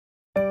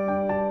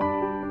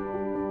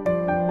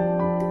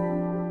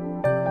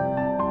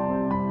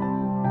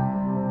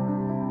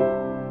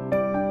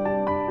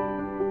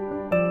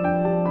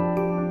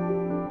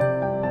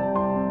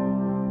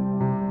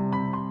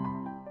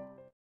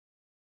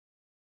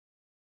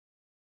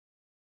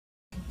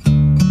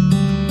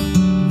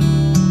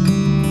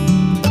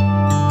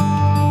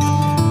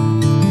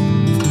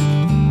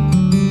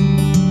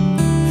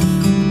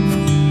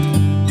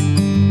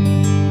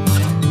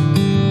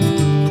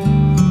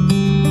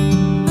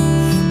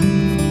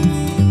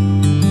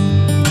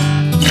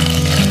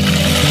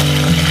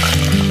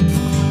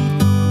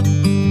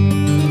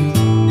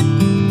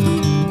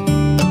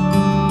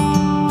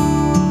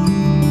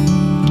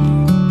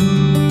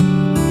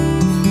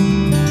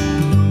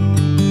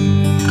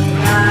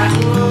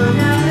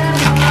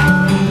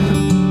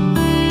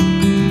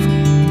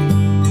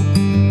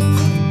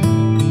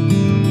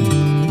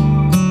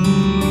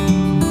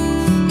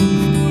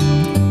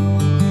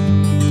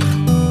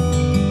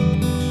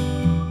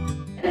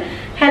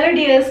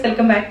dears,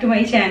 welcome back to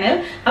my channel.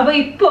 അപ്പോൾ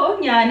ഇപ്പോൾ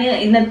ഞാൻ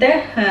ഇന്നത്തെ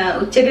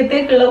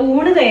ഉച്ചക്കത്തേക്കുള്ള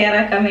ഊണ്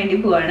തയ്യാറാക്കാൻ വേണ്ടി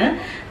പോവാണ്.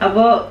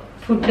 അപ്പോൾ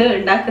ഫുഡ്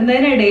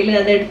ഉണ്ടാക്കുന്നതിനിടയിൽ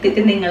അത്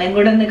എടുത്തിട്ട് നിങ്ങളെയും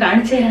കൂടെ ഒന്ന്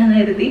കാണിച്ചു തരാമെന്ന്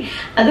കരുതി.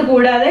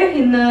 അതുകൂടാതെ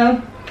ഇന്ന്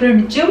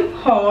ഫ്രിഡ്ജും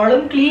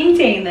ഹോളും ക്ലീൻ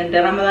ചെയ്യുന്നുണ്ട്.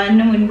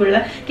 റമദാനിന് മുൻപുള്ള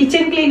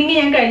കിച്ചൺ ക്ലീനിങ്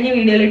ഞാൻ കഴിഞ്ഞ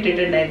വീഡിയോയിൽ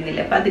ഇട്ടിട്ടുണ്ടായിരുന്നില്ല.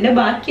 അപ്പൊ അതിന്റെ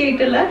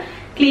ബാക്കിയായിട്ടുള്ള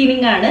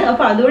ക്ലീനിങ് ആണ്.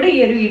 അപ്പൊ അതോടെ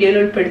ഈ ഒരു വീഡിയോയിൽ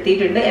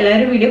ഉൾപ്പെടുത്തിയിട്ടുണ്ട്.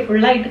 എല്ലാവരും വീഡിയോ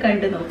ഫുള്ളായിട്ട്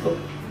കണ്ടു നോക്കും.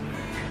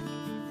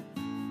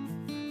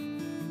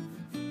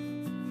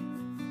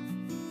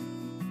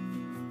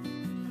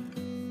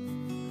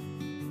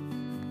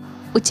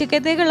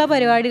 ഉച്ചക്കത്തേക്കുള്ള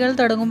പരിപാടികൾ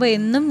തുടങ്ങുമ്പോൾ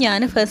എന്നും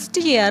ഞാൻ ഫസ്റ്റ്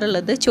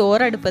ചെയ്യാറുള്ളത്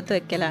ചോറ് അടുപ്പത്ത്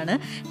വെക്കലാണ്.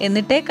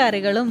 എന്നിട്ടേ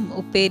കറികളും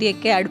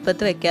ഉപ്പേരിയൊക്കെ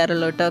അടുപ്പത്ത്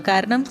വെക്കാറുള്ളൂ കേട്ടോ.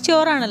 കാരണം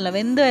ചോറാണല്ലോ,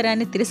 വെന്ത്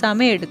വരാൻ ഇത്തിരി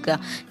സമയം എടുക്കുക.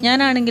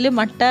 ഞാനാണെങ്കിൽ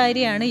മട്ട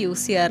അരിയാണ്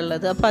യൂസ്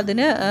ചെയ്യാറുള്ളത്. അപ്പോൾ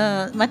അതിന്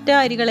മറ്റു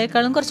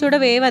അരികളെക്കാളും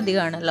കുറച്ചുകൂടെ വേവ്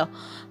അധികമാണല്ലോ.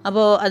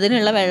 അപ്പോൾ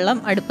അതിനുള്ള വെള്ളം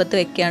അടുപ്പത്ത്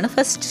വെക്കുകയാണ്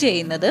ഫസ്റ്റ്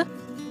ചെയ്യുന്നത്.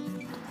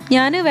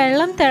 ഞാൻ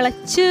വെള്ളം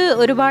തിളച്ച്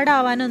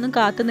ഒരുപാടാവാനൊന്നും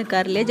കാത്തു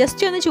നിൽക്കാറില്ല.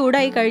 ജസ്റ്റ് ഒന്ന്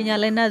ചൂടായി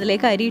കഴിഞ്ഞാൽ തന്നെ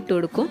അതിലേക്ക് അരി ഇട്ട്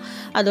കൊടുക്കും.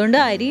 അതുകൊണ്ട്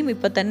അരിയും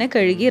ഇപ്പം തന്നെ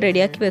കഴുകി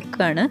റെഡിയാക്കി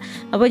വെക്കുകയാണ്.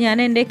 അപ്പോൾ ഞാൻ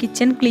എൻ്റെ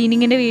കിച്ചൺ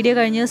ക്ലീനിങ്ങിൻ്റെ വീഡിയോ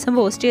കഴിഞ്ഞ ദിവസം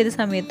പോസ്റ്റ് ചെയ്ത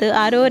സമയത്ത്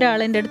ആരോ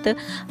ഒരാൾ എൻ്റെ അടുത്ത്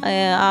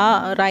ആ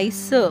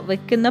റൈസ്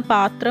വെക്കുന്ന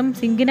പാത്രം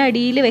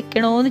സിങ്കിനടിയിൽ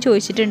വെക്കണമെന്ന്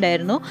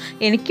ചോദിച്ചിട്ടുണ്ടായിരുന്നു.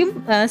 എനിക്കും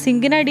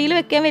സിങ്കിനടിയിൽ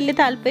വെക്കാൻ വലിയ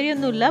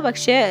താല്പര്യമൊന്നുമില്ല.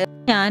 പക്ഷേ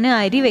ഞാൻ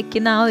അരി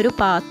വെക്കുന്ന ആ ഒരു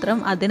പാത്രം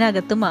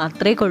അതിനകത്ത്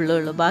മാത്രമേ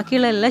കൊള്ളുള്ളൂ.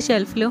 ബാക്കിയുള്ള എല്ലാ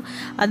ഷെൽഫിലും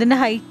അതിൻ്റെ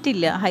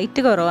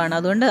ഹൈറ്റ് കുറവാണ്.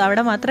 അതുകൊണ്ട്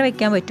അവിടെ മാത്രമേ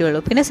വെക്കാൻ പറ്റുള്ളൂ.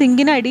 പിന്നെ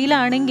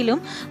സിങ്കിനടിയിലാണെങ്കിലും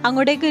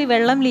അങ്ങോട്ടേക്ക്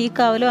വെള്ളം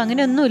ലീക്ക് ആവലോ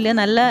അങ്ങനെയൊന്നുമില്ല.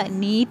 നല്ല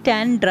നീറ്റ്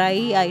ആൻഡ് ഡ്രൈ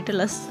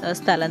ആയിട്ടുള്ള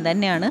സ്ഥലം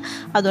തന്നെയാണ്.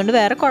 അതുകൊണ്ട്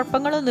വേറെ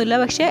കുഴപ്പങ്ങളൊന്നുമില്ല.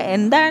 പക്ഷേ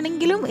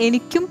എന്താണെങ്കിലും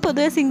എനിക്കും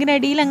പൊതുവെ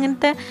സിങ്കിനടിയിൽ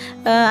അങ്ങനത്തെ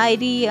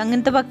അരി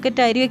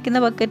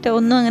വെക്കുന്ന ബക്കറ്റ്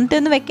അങ്ങനത്തെ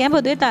ഒന്നും വെക്കാൻ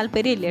പൊതുവെ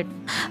താല്പര്യമില്ല.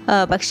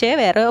 പക്ഷേ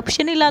വേറെ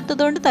ഓപ്ഷൻ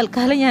ഇല്ലാത്തതുകൊണ്ട്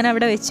തൽക്കാലം ഞാൻ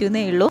അവിടെ വെച്ചു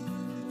എന്നേ ഉള്ളൂ.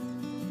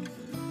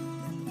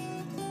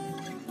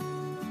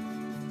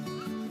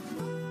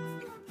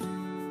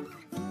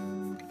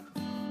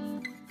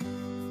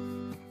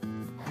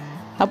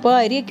 അപ്പോൾ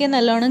അരിയൊക്കെ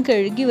നല്ലോണം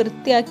കഴുകി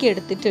വൃത്തിയാക്കി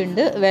എടുത്തിട്ടുണ്ട്.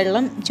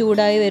 വെള്ളം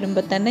ചൂടായി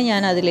വരുമ്പോൾ തന്നെ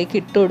ഞാൻ അതിലേക്ക്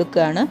ഇട്ട്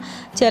കൊടുക്കുകയാണ്.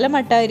 ചില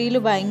മട്ട അരിയിൽ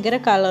ഭയങ്കര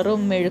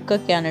കളറും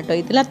മെഴുക്കൊക്കെയാണ് കേട്ടോ.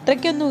 ഇതിൽ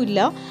അത്രയ്ക്കൊന്നുമില്ല.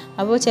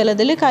 അപ്പോൾ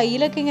ചിലതിൽ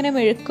കയ്യിലൊക്കെ ഇങ്ങനെ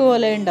മെഴുക്ക്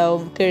പോലെ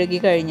ഉണ്ടാവും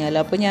കഴുകി കഴിഞ്ഞാൽ.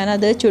 അപ്പോൾ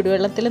ഞാനത്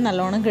ചുടുവെള്ളത്തിൽ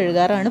നല്ലോണം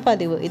കഴുകാറാണ്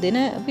പതിവ്.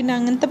 ഇതിന് പിന്നെ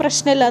അങ്ങനത്തെ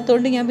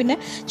പ്രശ്നമില്ലാത്തതുകൊണ്ട് ഞാൻ പിന്നെ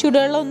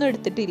ചുടുവെള്ളം ഒന്നും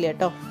എടുത്തിട്ടില്ല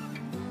കേട്ടോ.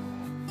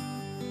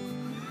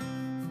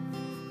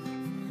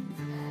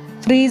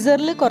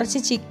 ഫ്രീസറിൽ കുറച്ച്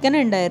ചിക്കൻ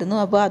ഉണ്ടായിരുന്നു.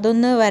 അപ്പോൾ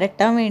അതൊന്ന്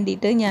വരട്ടാൻ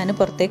വേണ്ടിയിട്ട് ഞാൻ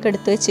പുറത്തേക്ക്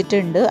എടുത്ത്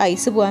വെച്ചിട്ടുണ്ട്.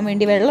 ഐസ് പോകാൻ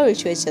വേണ്ടി വെള്ളം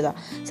ഒഴിച്ചു വെച്ചതാണ്.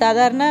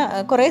 സാധാരണ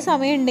കുറേ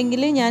സമയം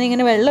ഉണ്ടെങ്കിൽ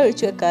ഞാനിങ്ങനെ വെള്ളം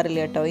ഒഴിച്ചു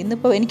വെക്കാറില്ല കേട്ടോ.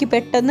 ഇന്നിപ്പോൾ എനിക്ക്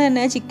പെട്ടെന്ന്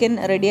തന്നെ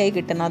ചിക്കൻ റെഡിയായി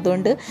കിട്ടണം.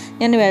 അതുകൊണ്ട്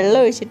ഞാൻ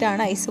വെള്ളം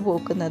ഒഴിച്ചിട്ടാണ് ഐസ്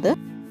പോക്കുന്നത്.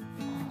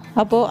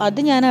 അപ്പോൾ അത്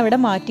ഞാൻ അവിടെ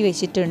മാറ്റി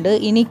വെച്ചിട്ടുണ്ട്.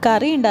 ഇനി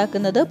കറി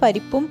ഉണ്ടാക്കുന്നത്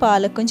പരിപ്പും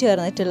പാലക്കും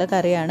ചേർന്നിട്ടുള്ള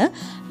കറിയാണ്.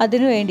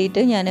 അതിന്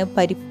വേണ്ടിയിട്ട് ഞാൻ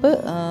പരിപ്പ്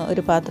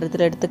ഒരു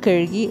പാത്രത്തിലെടുത്ത്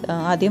കഴുകി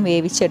ആദ്യം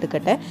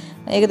വേവിച്ചെടുക്കട്ടെ.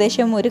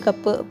 ഏകദേശം 1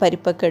 കപ്പ്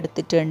പരിപ്പൊക്കെ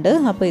എടുത്തിട്ടുണ്ട്.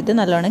 അപ്പോൾ ഇത്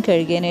നല്ലോണം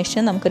കഴുകിയതിന്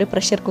ശേഷം നമുക്കൊരു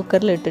പ്രഷർ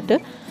കുക്കറിൽ ഇട്ടിട്ട്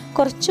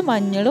കുറച്ച്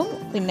മഞ്ഞളും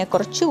പിന്നെ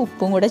കുറച്ച്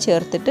ഉപ്പും കൂടെ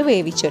ചേർത്തിട്ട്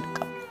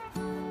വേവിച്ചെടുക്കാം.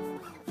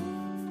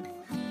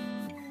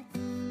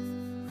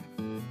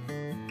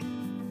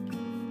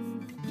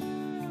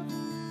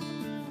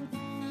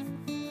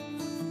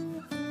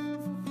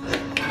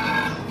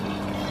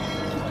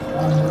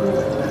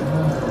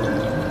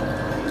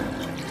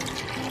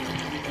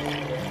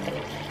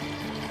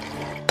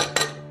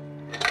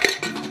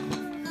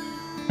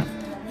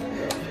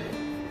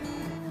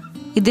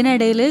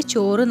 ഇതിനിടയിൽ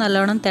ചോറ്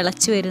നല്ലോണം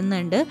തിളച്ച്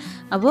വരുന്നുണ്ട്.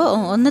 അപ്പോൾ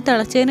ഒന്ന്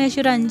തിളച്ചതിന്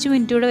ശേഷം ഒരു 5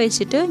 മിനിറ്റ് കൂടെ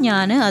വെച്ചിട്ട്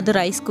ഞാൻ അത്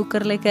റൈസ്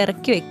കുക്കറിലേക്ക്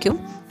ഇറക്കി വയ്ക്കും.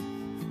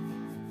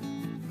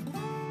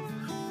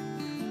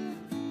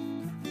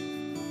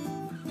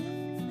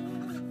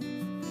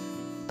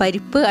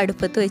 പരിപ്പ്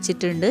അടുപ്പത്ത്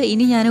വെച്ചിട്ടുണ്ട്.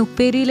 ഇനി ഞാൻ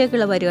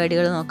ഉപ്പേരിയിലേക്കുള്ള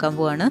പരിപാടികൾ നോക്കാൻ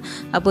പോവാണ്.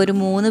 അപ്പോൾ ഒരു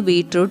 3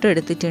 ബീട്രൂട്ട്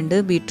എടുത്തിട്ടുണ്ട്.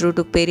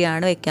 ബീട്രൂട്ട്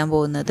ഉപ്പേരിയാണ് വെക്കാൻ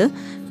പോകുന്നത്.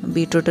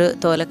 ബീട്രൂട്ട്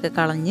തോലൊക്കെ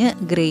കളഞ്ഞ്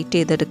ഗ്രേറ്റ്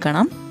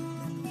ചെയ്തെടുക്കണം.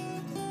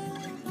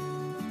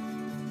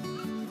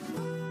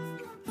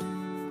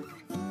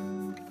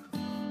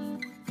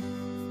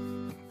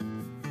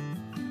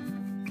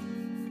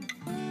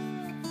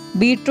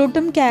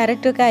 ബീട്രൂട്ടും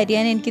ക്യാരറ്റും ഒക്കെ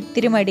അരിയാൻ എനിക്ക്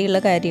ഇത്തിരി മടിയുള്ള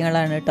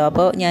കാര്യങ്ങളാണ് കേട്ടോ.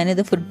 അപ്പോൾ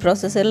ഞാനിത് ഫുഡ്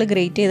പ്രോസസ്സറിൽ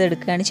ഗ്രേറ്റ്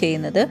ചെയ്തെടുക്കുകയാണ്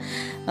ചെയ്യുന്നത്.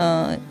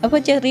 അപ്പോൾ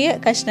ചെറിയ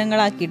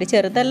കഷ്ണങ്ങളാക്കിയിട്ട്,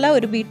 ചെറുതല്ല,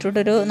 ഒരു ബീട്രൂട്ട്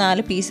ഒരു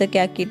 4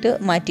 പീസൊക്കെ ആക്കിയിട്ട്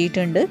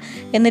മാറ്റിയിട്ടുണ്ട്.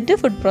 എന്നിട്ട്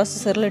ഫുഡ്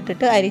പ്രോസസ്സറിൽ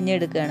ഇട്ടിട്ട്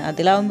അരിഞ്ഞെടുക്കുകയാണ്.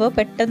 അതിലാവുമ്പോൾ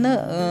പെട്ടെന്ന്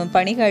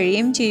പണി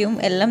കഴിയുകയും ചെയ്യും.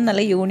 എല്ലാം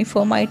നല്ല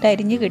യൂണിഫോമായിട്ട്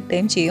അരിഞ്ഞ്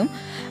കിട്ടുകയും ചെയ്യും.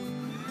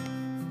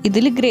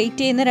 ഇതിൽ ഗ്രേറ്റ്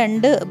ചെയ്യുന്ന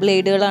 2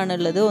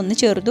 ബ്ലേഡുകളാണുള്ളത്. ഒന്ന്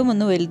ചെറുതും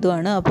ഒന്ന്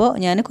വലുതുമാണ്. അപ്പോൾ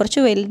ഞാൻ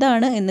കുറച്ച്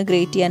വലുതാണ് ഇന്ന്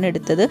ഗ്രേറ്റ് ചെയ്യാൻ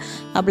എടുത്തത്.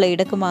 ആ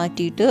ബ്ലേഡൊക്കെ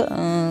മാറ്റിയിട്ട്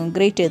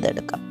ഗ്രേറ്റ്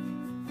ചെയ്തെടുക്കാം.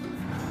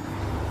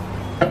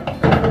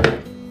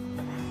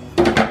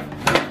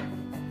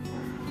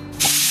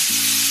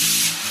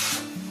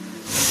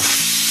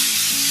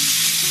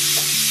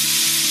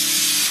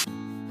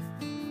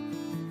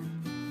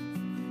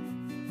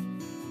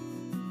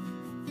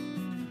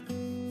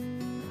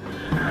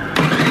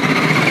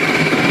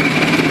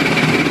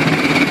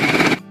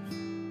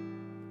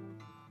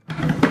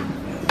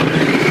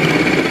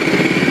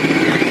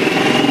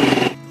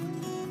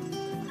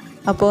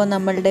 അപ്പോൾ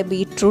നമ്മളുടെ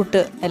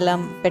ബീട്രൂട്ട് എല്ലാം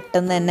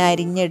പെട്ടെന്ന് തന്നെ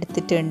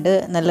അരിഞ്ഞെടുത്തിട്ടുണ്ട്.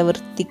 നല്ല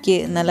വൃത്തിക്ക്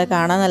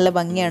കാണാൻ നല്ല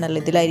ഭംഗിയാണല്ലോ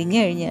ഇതിൽ അരിഞ്ഞു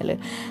കഴിഞ്ഞാൽ.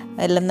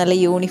 എല്ലാം നല്ല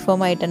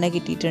യൂണിഫോം ആയിട്ട് തന്നെ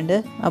കിട്ടിയിട്ടുണ്ട്.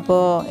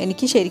 അപ്പോൾ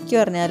എനിക്ക് ശരിക്കും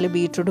പറഞ്ഞാൽ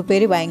ബീട്രൂട്ട്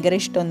ഉപ്പേരി ഭയങ്കര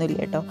ഇഷ്ടമൊന്നുമില്ല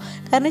കേട്ടോ.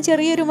 കാരണം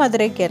ചെറിയൊരു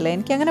മധുരമൊക്കെ അല്ലേ,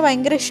 എനിക്കങ്ങനെ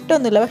ഭയങ്കര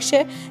ഇഷ്ടമൊന്നുമില്ല.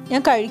 പക്ഷേ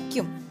ഞാൻ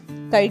കഴിക്കും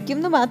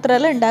എന്ന്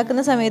മാത്രമല്ല,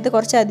 ഉണ്ടാക്കുന്ന സമയത്ത്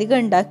കുറച്ചധികം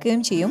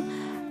ഉണ്ടാക്കുകയും ചെയ്യും.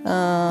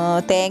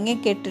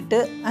 തേങ്ങയൊക്കെ ഇട്ടിട്ട്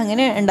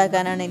അങ്ങനെ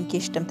ഉണ്ടാക്കാനാണ്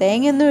എനിക്കിഷ്ടം.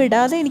 തേങ്ങയൊന്നും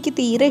ഇടാതെ എനിക്ക്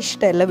തീരെ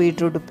ഇഷ്ടമല്ല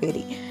ബീട്രൂട്ട്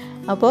ഉപ്പേരി.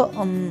 അപ്പോൾ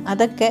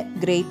അതൊക്കെ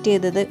ഗ്രേറ്റ്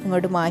ചെയ്തത്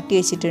ഇങ്ങോട്ട് മാറ്റി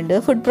വെച്ചിട്ടുണ്ട്.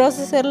 ഫുഡ്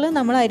പ്രോസസ്സറിൽ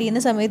നമ്മൾ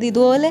അരിയുന്ന സമയത്ത്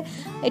ഇതുപോലെ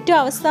ഏറ്റവും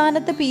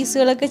അവസാനത്തെ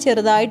പീസുകളൊക്കെ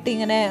ചെറുതായിട്ട്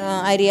ഇങ്ങനെ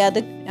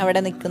അരിയാതെ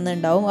അവിടെ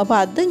നിൽക്കുന്നുണ്ടാവും. അപ്പോൾ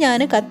അത്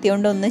ഞാൻ കത്തി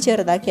കൊണ്ടൊന്ന്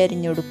ചെറുതാക്കി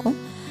അരിഞ്ഞു കൊടുക്കും.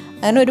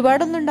 അങ്ങനെ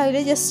ഒരുപാടൊന്നും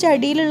ഉണ്ടാവില്ല, ജസ്റ്റ്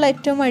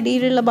ഏറ്റവും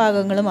അടിയിലുള്ള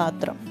ഭാഗങ്ങൾ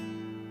മാത്രം.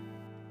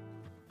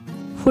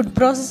 ഫുഡ്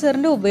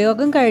പ്രോസസ്സറിൻ്റെ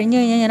ഉപയോഗം കഴിഞ്ഞ്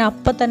കഴിഞ്ഞാൽ ഞാൻ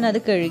അപ്പം തന്നെ അത്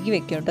കഴുകി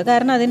വെക്കും കേട്ടോ.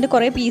 കാരണം അതിൻ്റെ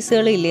കുറേ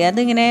പീസുകളില്ലേ,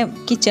 അതിങ്ങനെ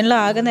കിച്ചണിൽ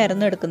ആകെ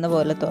നിരന്നെടുക്കുന്ന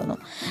പോലെ തോന്നും.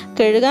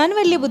 കഴുകാൻ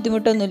വലിയ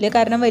ബുദ്ധിമുട്ടൊന്നുമില്ല,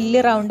 കാരണം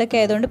വലിയ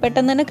റൗണ്ടൊക്കെ ആയതുകൊണ്ട്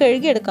പെട്ടെന്ന് തന്നെ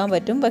കഴുകിയെടുക്കാൻ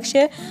പറ്റും.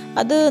 പക്ഷേ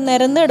അത്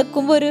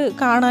നിരന്നെടുക്കുമ്പോൾ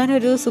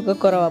കാണാനൊരു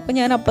സുഖക്കുറവാണ്. അപ്പോൾ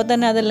ഞാൻ അപ്പം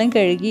തന്നെ അതെല്ലാം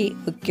കഴുകി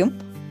വെക്കും.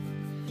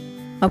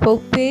 അപ്പോൾ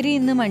ഉപ്പേരി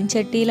ഇന്ന്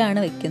മൺചട്ടിയിലാണ്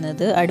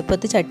വെക്കുന്നത്.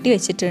 അടുപ്പത്ത് ചട്ടി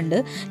വെച്ചിട്ടുണ്ട്.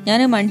 ഞാൻ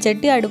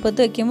മൺചട്ടി അടുപ്പത്ത്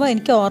വെക്കുമ്പോൾ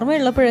എനിക്ക്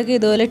ഓർമ്മയുള്ളപ്പോഴൊക്കെ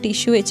ഇതുപോലെ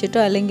ടിഷ്യൂ വെച്ചിട്ടോ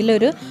അല്ലെങ്കിൽ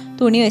ഒരു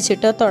തുണി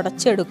വെച്ചിട്ടോ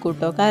തുടച്ചെടുക്കും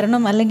കേട്ടോ.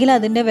 കാരണം അല്ലെങ്കിൽ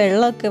അതിൻ്റെ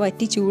വെള്ളമൊക്കെ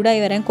വറ്റി ചൂടായി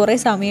വരാൻ കുറേ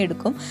സമയം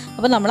എടുക്കും.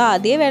 അപ്പോൾ നമ്മൾ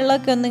ആദ്യം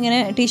വെള്ളമൊക്കെ ഒന്നിങ്ങനെ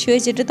ടിഷ്യൂ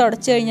വെച്ചിട്ട്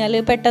തുടച്ച് കഴിഞ്ഞാൽ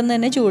പെട്ടെന്ന്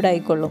തന്നെ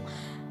ചൂടായിക്കൊള്ളും.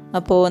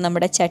 അപ്പോൾ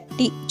നമ്മുടെ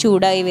ചട്ടി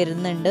ചൂടായി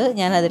വരുന്നുണ്ട്.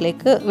 ഞാൻ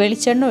അതിലേക്ക്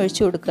വെളിച്ചെണ്ണ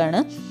ഒഴിച്ചു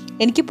കൊടുക്കുകയാണ്.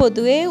 എനിക്ക്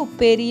പൊതുവേ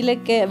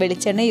ഉപ്പേരിയിലൊക്കെ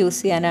വെളിച്ചെണ്ണ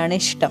യൂസ് ചെയ്യാനാണ്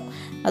ഇഷ്ടം.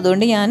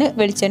 അതുകൊണ്ട് ഞാൻ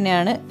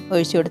വെളിച്ചെണ്ണയാണ്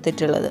ഒഴിച്ചു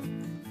കൊടുത്തിട്ടുള്ളത്.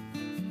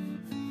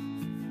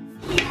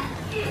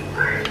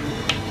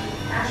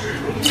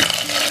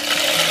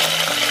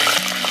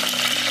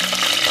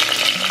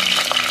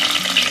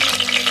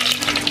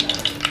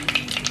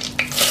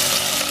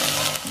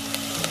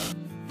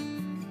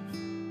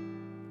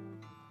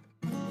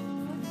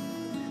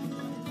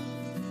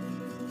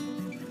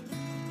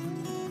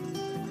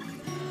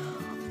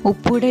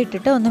 ഉപ്പൂടെ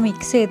ഇട്ടിട്ട് ഒന്ന്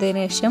മിക്സ്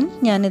ചെയ്തതിന് ശേഷം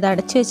ഞാനിത്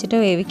അടച്ചു വെച്ചിട്ട്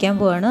വേവിക്കാൻ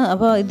പോവാണ്.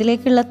 അപ്പോൾ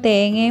ഇതിലേക്കുള്ള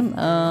തേങ്ങയും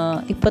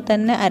ഇപ്പോൾ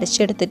തന്നെ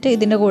അരച്ചെടുത്തിട്ട്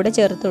ഇതിൻ്റെ കൂടെ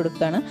ചേർത്ത്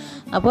കൊടുക്കുകയാണ്.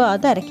 അപ്പോൾ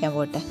അത് അരയ്ക്കാൻ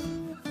പോട്ടെ.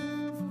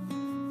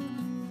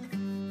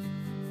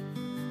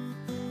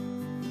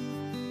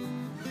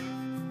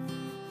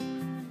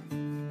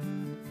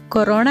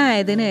 കൊറോണ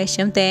ആയതിനു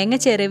ശേഷം തേങ്ങ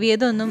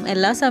ചിരവിയതൊന്നും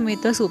എല്ലാ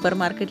സമയത്തും സൂപ്പർ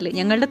മാർക്കറ്റിൽ,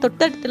 ഞങ്ങളുടെ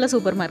തൊട്ടടുത്തുള്ള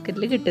സൂപ്പർ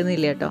മാർക്കറ്റിൽ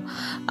കിട്ടുന്നില്ല കേട്ടോ.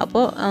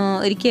 അപ്പോൾ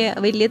ഒരിക്കൽ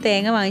വലിയ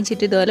തേങ്ങ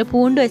വാങ്ങിച്ചിട്ട് ഇതുപോലെ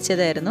പൂണ്ട്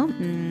വെച്ചതായിരുന്നു.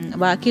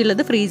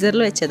 ബാക്കിയുള്ളത്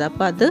ഫ്രീസറിൽ വെച്ചത്.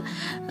 അപ്പോൾ അത്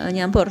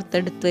ഞാൻ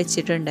പുറത്തെടുത്ത്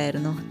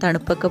വെച്ചിട്ടുണ്ടായിരുന്നു.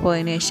 തണുപ്പൊക്കെ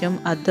പോയതിന് ശേഷം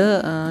അത്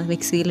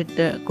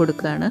മിക്സിയിലിട്ട്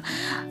കൊടുക്കുകയാണ്.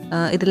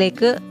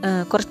 ഇതിലേക്ക്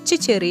കുറച്ച്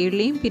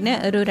ചെറിയുള്ളിയും പിന്നെ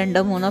ഒരു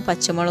 2-3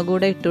 പച്ചമുളക്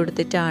കൂടെ ഇട്ട്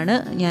കൊടുത്തിട്ടാണ്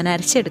ഞാൻ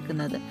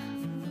അരച്ചെടുക്കുന്നത്.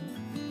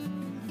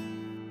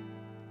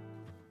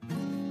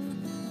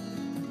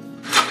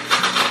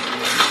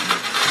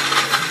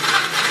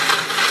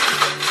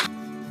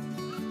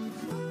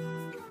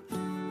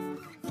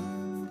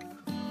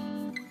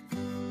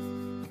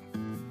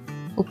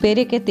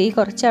 ഉപ്പേരിയൊക്കെ തീ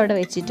കുറച്ച് അവിടെ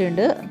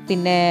വെച്ചിട്ടുണ്ട്.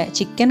 പിന്നെ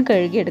ചിക്കൻ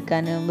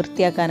കഴുകിയെടുക്കാനും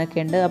വൃത്തിയാക്കാനൊക്കെ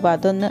ഉണ്ട്. അപ്പോൾ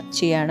അതൊന്ന്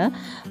ചെയ്യാണ്.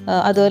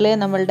 അതുപോലെ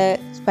നമ്മളുടെ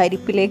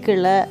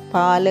പരിപ്പിലേക്കുള്ള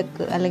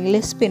പാലക്ക് അല്ലെങ്കിൽ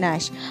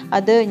സ്പിനാഷ്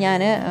അത്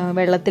ഞാൻ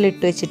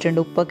വെള്ളത്തിലിട്ട്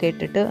വെച്ചിട്ടുണ്ട്, ഉപ്പൊക്കെ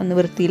ഇട്ടിട്ട് ഒന്ന്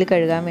വൃത്തിയിൽ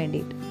കഴുകാൻ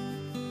വേണ്ടിയിട്ട്.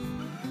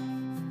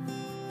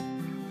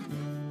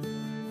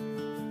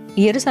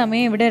 ഈ ഒരു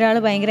സമയം ഇവിടെ ഒരാൾ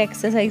ഭയങ്കര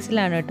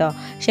എക്സസൈസിലാണ് കേട്ടോ.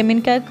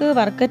 ഷെമിൻകാക്ക്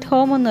വർക്ക് അറ്റ്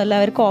ഹോം ഒന്നുമല്ല,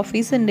 അവർക്ക്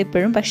ഓഫീസ് ഉണ്ട്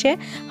ഇപ്പോഴും. പക്ഷേ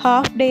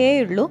ഹാഫ് ഡേയേ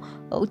ഉള്ളൂ.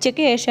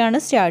 ഉച്ചയ്ക്ക് ശേഷമാണ്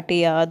സ്റ്റാർട്ട്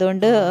ചെയ്യുക.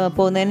 അതുകൊണ്ട്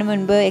പോകുന്നതിന്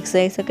മുൻപ്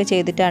എക്സസൈസൊക്കെ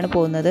ചെയ്തിട്ടാണ്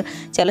പോകുന്നത്.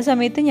 ചില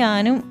സമയത്ത്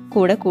ഞാനും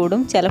കൂടെ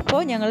കൂടും.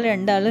 ചിലപ്പോൾ ഞങ്ങൾ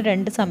രണ്ടാളും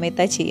 2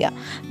 സമയത്താണ്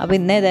ചെയ്യുക. അപ്പോൾ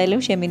ഇന്ന്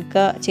ഏതായാലും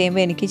ഷെമിൻക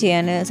ചെയ്യുമ്പോൾ എനിക്ക്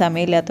ചെയ്യാൻ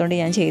സമയമില്ലാത്തതുകൊണ്ട്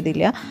ഞാൻ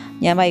ചെയ്തില്ല.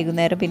 ഞാൻ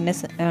വൈകുന്നേരം പിന്നെ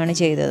ആണ്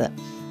ചെയ്തത്.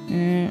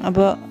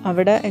 അപ്പോൾ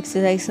അവിടെ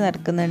എക്സസൈസ്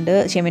നടക്കുന്നുണ്ട്.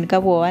 ഷെമിൻക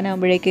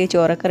പോകാനാകുമ്പോഴേക്ക്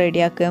ചോറൊക്കെ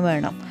റെഡിയാക്കുകയും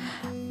വേണം.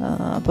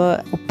 അപ്പോൾ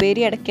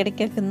ഉപ്പേരി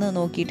ഇടയ്ക്കിടയ്ക്കൊക്കെ ഒന്ന്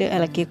നോക്കിയിട്ട്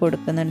ഇളക്കി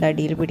കൊടുക്കുന്നുണ്ട്,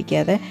 അടിയിൽ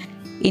പിടിക്കാതെ.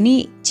 ഇനി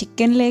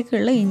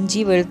ചിക്കനിലേക്കുള്ള ഇഞ്ചി,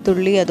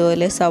 വെളുത്തുള്ളി,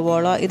 അതുപോലെ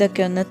സവോള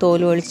ഇതൊക്കെ ഒന്ന്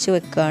തോല് ഒളിച്ച്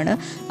വെക്കുകയാണ്.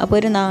 അപ്പോൾ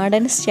ഒരു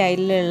നാടൻ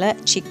സ്റ്റൈലിലുള്ള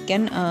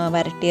ചിക്കൻ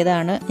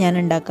വരട്ടിയതാണ് ഞാൻ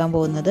ഉണ്ടാക്കാൻ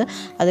പോകുന്നത്.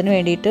 അതിന്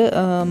വേണ്ടിയിട്ട്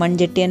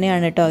മൺചട്ടി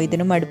തന്നെയാണ് കേട്ടോ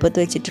ഇതിനും അടുപ്പത്ത്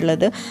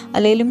വെച്ചിട്ടുള്ളത്.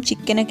 അല്ലെങ്കിലും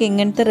ചിക്കനൊക്കെ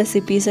ഇങ്ങനത്തെ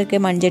റെസിപ്പീസൊക്കെ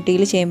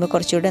മൺചട്ടിയിൽ ചെയ്യുമ്പോൾ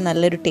കുറച്ചുകൂടെ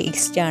നല്ലൊരു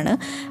ടേസ്റ്റാണ്.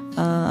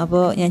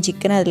 അപ്പോൾ ഞാൻ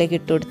ചിക്കൻ അതിലേക്ക്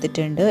ഇട്ട്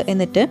കൊടുത്തിട്ടുണ്ട്.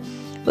 എന്നിട്ട്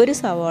ഒരു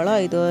സവോള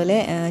ഇതുപോലെ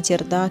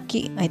ചെറുതാക്കി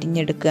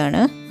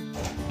അരിഞ്ഞെടുക്കുകയാണ്.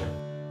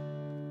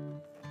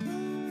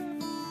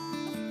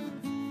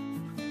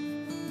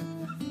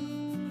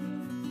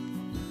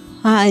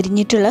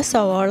 അരിഞ്ഞിട്ടുള്ള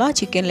സവോള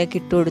ചിക്കനിലേക്ക്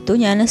ഇട്ട് കൊടുത്തു.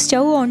 ഞാൻ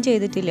സ്റ്റൗ ഓൺ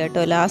ചെയ്തിട്ടില്ല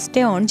കേട്ടോ,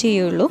 ലാസ്റ്റേ ഓൺ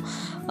ചെയ്യുള്ളൂ.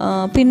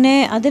 പിന്നെ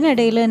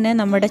അതിനിടയിൽ തന്നെ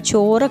നമ്മുടെ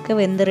ചോറൊക്കെ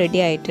വെന്ത് റെഡി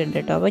ആയിട്ടുണ്ട്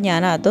കേട്ടോ. അപ്പോൾ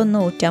ഞാൻ അതൊന്ന്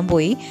ഊറ്റാൻ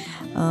പോയി.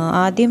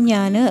 ആദ്യം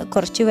ഞാൻ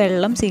കുറച്ച്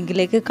വെള്ളം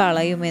സിങ്കിലേക്ക്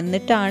കളയും,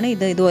 എന്നിട്ടാണ്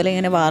ഇതുപോലെ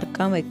ഇങ്ങനെ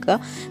വാർക്കാൻ വെക്കുക.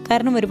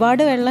 കാരണം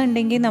ഒരുപാട് വെള്ളം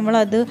ഉണ്ടെങ്കിൽ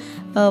നമ്മളത്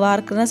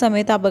വാർക്കുന്ന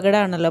സമയത്ത്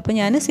അപകടമാണല്ലോ. അപ്പോൾ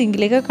ഞാൻ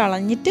സിങ്കിലേക്ക്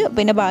കളഞ്ഞിട്ട്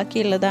പിന്നെ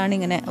ബാക്കിയുള്ളതാണ്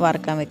ഇങ്ങനെ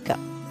വാർക്കാൻ വെക്കുക.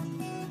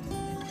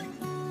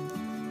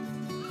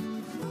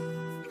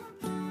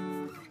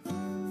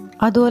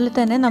 അതുപോലെ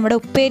തന്നെ നമ്മുടെ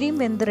ഉപ്പേരിയും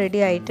വെന്ത് റെഡി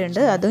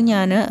ആയിട്ടുണ്ട്. അതും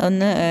ഞാൻ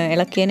ഒന്ന്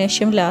ഇളക്കിയതിന്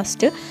ശേഷം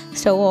ലാസ്റ്റ്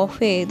സ്റ്റൗ ഓഫ്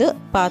ചെയ്ത്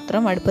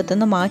പാത്രം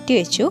അടുപ്പത്തുനിന്ന് മാറ്റി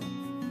വെച്ചു.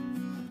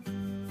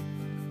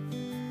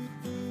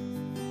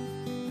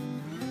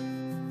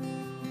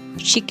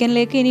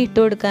 ചിക്കനിലേക്ക് ഇനി ഇട്ട്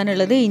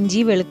കൊടുക്കാനുള്ളത് ഇഞ്ചി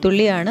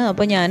വെളുത്തുള്ളിയാണ്.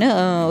 അപ്പോൾ ഞാൻ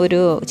ഒരു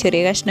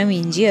ചെറിയ കഷ്ണം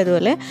ഇഞ്ചി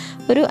അതുപോലെ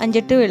ഒരു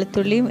 5-8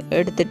 വെളുത്തുള്ളിയും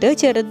എടുത്തിട്ട്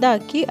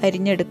ചെറുതാക്കി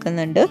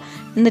അരിഞ്ഞെടുക്കുന്നുണ്ട്.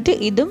 എന്നിട്ട്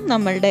ഇതും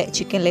നമ്മളുടെ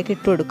ചിക്കനിലേക്ക്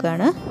ഇട്ട്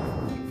കൊടുക്കുകയാണ്.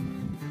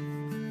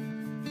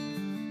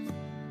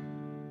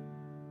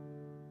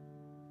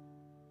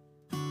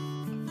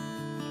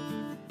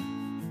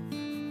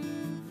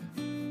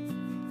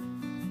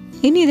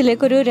 ഇനി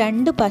ഇതിലേക്കൊരു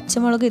 2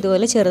 പച്ചമുളക്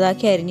ഇതുപോലെ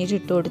ചെറുതാക്കി അരിഞ്ഞിട്ട്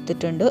ഇട്ട്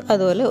കൊടുത്തിട്ടുണ്ട്.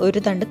 അതുപോലെ ഒരു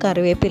തണ്ട്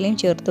കറിവേപ്പിലയും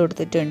ചേർത്ത്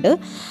കൊടുത്തിട്ടുണ്ട്.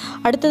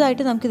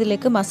 അടുത്തതായിട്ട്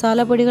നമുക്കിതിലേക്ക്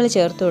മസാലപ്പൊടികൾ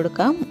ചേർത്ത്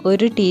കൊടുക്കാം.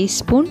 1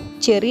 ടീസ്പൂൺ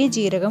ചെറിയ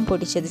ജീരകം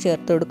പൊടിച്ചത്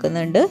ചേർത്ത്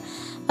കൊടുക്കുന്നുണ്ട്.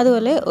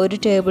 അതുപോലെ 1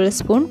 ടേബിൾ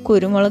സ്പൂൺ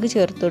കുരുമുളക്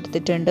ചേർത്ത്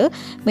കൊടുത്തിട്ടുണ്ട്.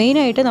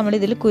 മെയിനായിട്ട്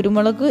നമ്മളിതിൽ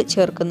കുരുമുളക്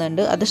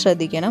ചേർക്കുന്നുണ്ട്, അത്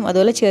ശ്രദ്ധിക്കണം.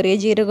 അതുപോലെ ചെറിയ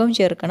ജീരകവും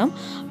ചേർക്കണം.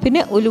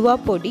 പിന്നെ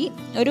ഉലുവാപ്പൊടി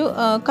ഒരു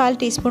 1/4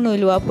 ടീസ്പൂൺ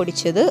ഉലുവ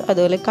പൊടിച്ചത്,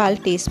 അതുപോലെ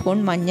 1/4 ടീസ്പൂൺ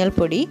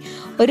മഞ്ഞൾപ്പൊടി,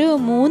 ഒരു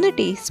 3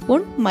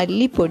 ടീസ്പൂൺ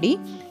മല്ലിപ്പൊടി,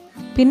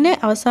 പിന്നെ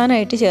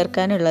അവസാനമായിട്ട്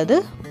ചേർക്കാനുള്ളത്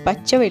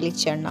പച്ച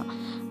വെളിച്ചെണ്ണ.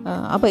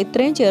 അപ്പോൾ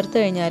ഇത്രയും ചേർത്ത്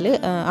കഴിഞ്ഞാൽ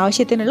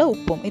ആവശ്യത്തിനുള്ള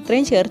ഉപ്പും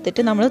ഇത്രയും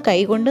ചേർത്തിട്ട് നമ്മൾ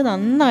കൈകൊണ്ട്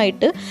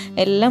നന്നായിട്ട്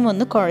എല്ലാം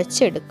ഒന്ന്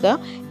കുഴച്ചെടുക്കുക.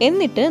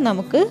 എന്നിട്ട്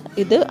നമുക്ക്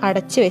ഇത്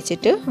അടച്ച്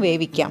വെച്ചിട്ട്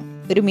വേവിക്കാം.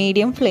 ഒരു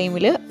മീഡിയം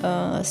ഫ്ലെയിമിൽ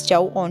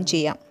സ്റ്റൗ ഓൺ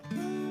ചെയ്യാം.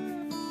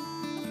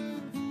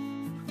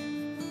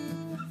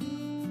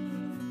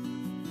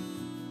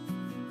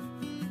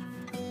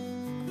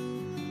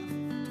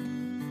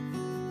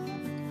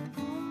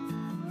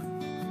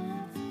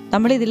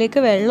 നമ്മളിതിലേക്ക്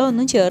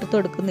വെള്ളമൊന്നും ചേർത്ത്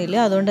കൊടുക്കുന്നില്ല,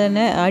 അതുകൊണ്ട്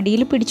തന്നെ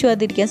അടിയിൽ പിടിച്ചു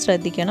പോകാതിരിക്കാൻ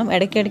ശ്രദ്ധിക്കണം.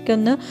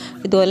 ഇടയ്ക്കിടയ്ക്കൊന്ന്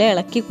ഇതുപോലെ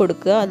ഇളക്കി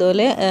കൊടുക്കുക.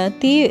 അതുപോലെ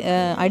തീ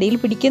അടിയിൽ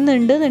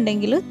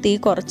പിടിക്കുന്നുണ്ടെന്നുണ്ടെങ്കിൽ തീ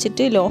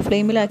കുറച്ചിട്ട് ലോ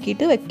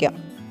ഫ്ലെയിമിലാക്കിയിട്ട് വെക്കാം.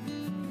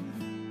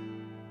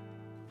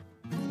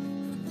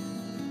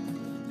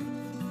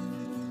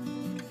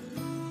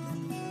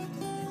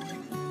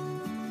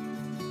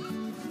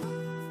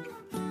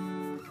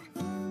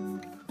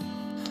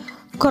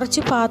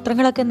 കുറച്ച്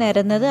പാത്രങ്ങളൊക്കെ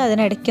നിരന്നത്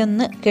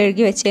അതിനിടയ്ക്കൊന്ന്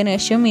കഴുകി വെച്ചതിന്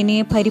ശേഷം ഇനി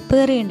പരിപ്പ്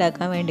കറി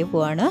ഉണ്ടാക്കാൻ വേണ്ടി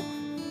പോവാണ്.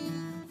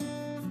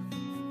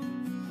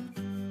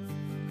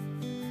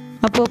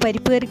 അപ്പോൾ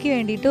പരിപ്പ് കറിക്ക്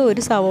വേണ്ടിയിട്ട്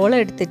ഒരു സവോള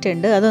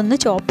എടുത്തിട്ടുണ്ട്. അതൊന്ന്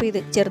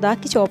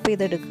ചെറുതാക്കി ചോപ്പ്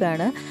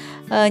ചെയ്തെടുക്കുകയാണ്.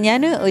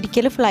 ഞാൻ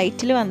ഒരിക്കലും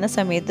ഫ്ലൈറ്റിൽ വന്ന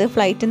സമയത്ത്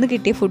ഫ്ലൈറ്റിൽ നിന്ന്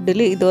കിട്ടിയ ഫുഡിൽ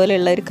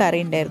ഇതുപോലെയുള്ള ഒരു കറി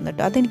ഉണ്ടായിരുന്നു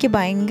കേട്ടോ. അതെനിക്ക്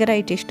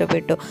ഭയങ്കരമായിട്ട്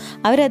ഇഷ്ടപ്പെട്ടു.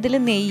 അവരതിൽ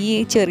നെയ്യ്,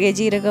 ചെറിയ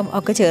ജീരകം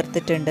ഒക്കെ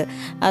ചേർത്തിട്ടുണ്ട്.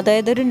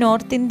 അതായത് ഒരു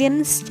നോർത്ത് ഇന്ത്യൻ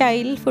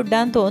സ്റ്റൈൽ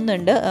ഫുഡാന്ന്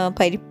തോന്നുന്നുണ്ട്,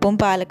 പരിപ്പും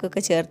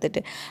പാലക്കൊക്കെ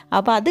ചേർത്തിട്ട്.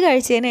 അപ്പോൾ അത്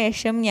കഴിച്ചതിന്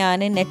ശേഷം ഞാൻ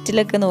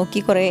നെറ്റിലൊക്കെ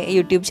നോക്കി, കുറേ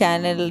യൂട്യൂബ്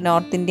ചാനൽ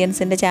നോർത്ത്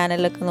ഇന്ത്യൻസിൻ്റെ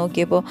ചാനലിലൊക്കെ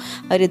നോക്കിയപ്പോൾ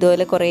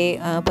അവരിതുപോലെ കുറേ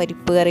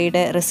പരിപ്പ്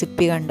കറിയുടെ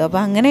റെസിപ്പി കണ്ടു.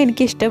 അപ്പോൾ അങ്ങനെ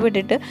എനിക്ക്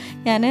ഇഷ്ടപ്പെട്ടിട്ട്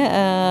ഞാൻ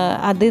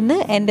അതിന്ന്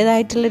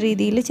എൻ്റേതായിട്ടുള്ള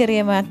രീതിയിൽ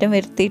ചെറിയ മാറ്റം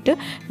വരുത്തിയിട്ട്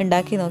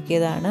ഉണ്ടാക്കി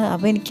നോക്കിയതാണ്.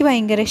 അപ്പോൾ എനിക്ക്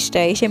ഭയങ്കര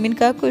ഇഷ്ടമായി,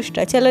 ഷെമിൻകാർക്കും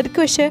ഇഷ്ടമായി. ചിലർക്ക്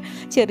പക്ഷേ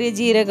ചെറിയ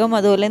ജീരകം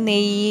അതുപോലെ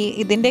നെയ്യ്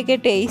ഇതിൻ്റെയൊക്കെ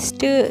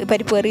ടേസ്റ്റ്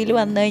പരിപ്പ് കറിയിൽ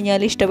വന്നു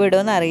കഴിഞ്ഞാൽ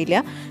ഇഷ്ടപ്പെടുമെന്ന് അറിയില്ല.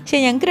 പക്ഷേ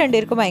ഞങ്ങൾക്ക്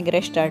രണ്ടുപേർക്കും ഭയങ്കര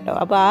ഇഷ്ടമാണ് കേട്ടോ.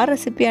 അപ്പോൾ ആ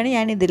റെസിപ്പിയാണ്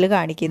ഞാൻ ഇതിൽ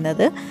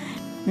കാണിക്കുന്നത്.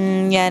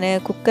 ഞാൻ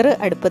കുക്കർ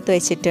അടുപ്പത്ത്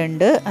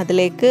വെച്ചിട്ടുണ്ട്.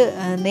 അതിലേക്ക്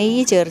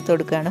നെയ്യ് ചേർത്ത്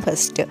കൊടുക്കുകയാണ്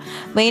ഫസ്റ്റ്.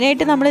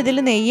 മെയിനായിട്ട് നമ്മളിതിൽ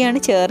നെയ്യാണ്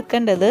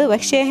ചേർക്കേണ്ടത്.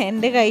 പക്ഷേ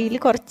എൻ്റെ കയ്യിൽ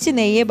കുറച്ച്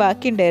നെയ്യേ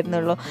ബാക്കി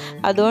ഉണ്ടായിരുന്നുള്ളൂ.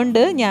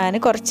 അതുകൊണ്ട് ഞാൻ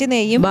കുറച്ച്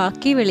നെയ്യും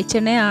ബാക്കി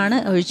വെളിച്ചെണ്ണയാണ്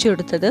ഒഴിച്ചു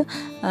കൊടുത്തത്.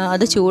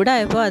 അത്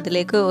ചൂടായപ്പോൾ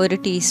അതിലേക്ക്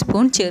 1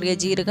 ടീസ്പൂൺ ചെറിയ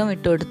ജീരകം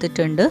ഇട്ട്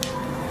കൊടുത്തിട്ടുണ്ട്.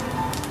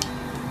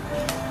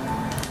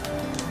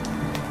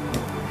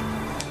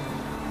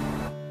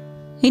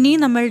 ഇനി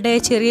നമ്മളുടെ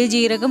ചെറിയ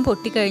ജീരകം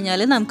പൊട്ടിക്കഴിഞ്ഞാൽ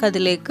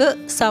നമുക്കതിലേക്ക്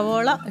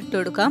സവാള ഇട്ട്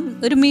കൊടുക്കാം.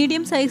 ഒരു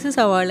മീഡിയം സൈസ്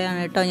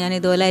സവാളയാണ് കേട്ടോ ഞാൻ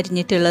ഇതുപോലെ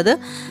അരിഞ്ഞിട്ടുള്ളത്.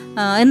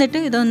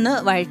 എന്നിട്ട് ഇതൊന്ന്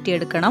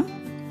വഴറ്റിയെടുക്കണം.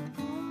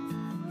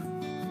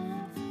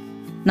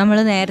 നമ്മൾ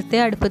നേരത്തെ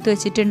അടുപ്പത്ത്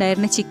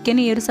വെച്ചിട്ടുണ്ടായിരുന്ന ചിക്കൻ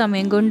ഈ ഒരു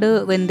സമയം കൊണ്ട്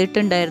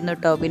വെന്തിട്ടുണ്ടായിരുന്നു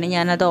കേട്ടോ. പിന്നെ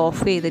ഞാനത്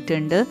ഓഫ്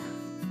ചെയ്തിട്ടുണ്ട്.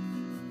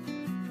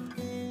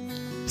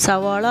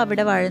 സവാള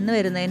അവിടെ വഴന്ന്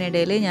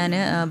വരുന്നതിനിടയിൽ ഞാൻ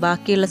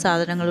ബാക്കിയുള്ള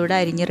സാധനങ്ങളൂടെ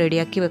അരിഞ്ഞ്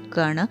റെഡിയാക്കി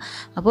വെക്കുകയാണ്.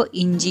 അപ്പോൾ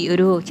ഇഞ്ചി,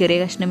 ഒരു ചെറിയ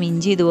കഷ്ണം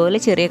ഇഞ്ചി ഇതുപോലെ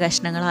ചെറിയ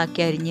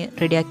കഷ്ണങ്ങളാക്കി അരിഞ്ഞ്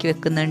റെഡിയാക്കി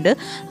വെക്കുന്നുണ്ട്.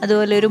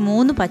 അതുപോലെ ഒരു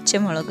 3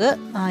 പച്ചമുളക്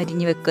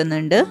അരിഞ്ഞ്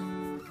വെക്കുന്നുണ്ട്.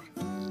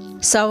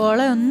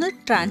 സവാള ഒന്ന്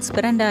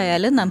ട്രാൻസ്പെറൻ്റ്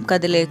ആയാൽ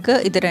നമുക്കതിലേക്ക്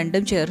ഇത്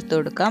രണ്ടും ചേർത്ത്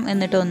കൊടുക്കാം.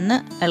 എന്നിട്ട് ഒന്ന്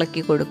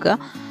ഇളക്കി കൊടുക്കുക.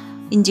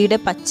 ഇഞ്ചിയുടെ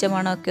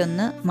പച്ചമണമൊക്കെ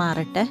ഒന്ന്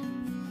മാറട്ടെ.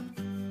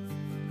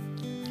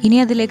 ഇനി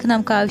അതിലേക്ക്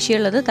നമുക്ക്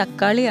ആവശ്യമുള്ളത്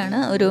തക്കാളിയാണ്.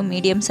 ഒരു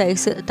മീഡിയം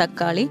സൈസ്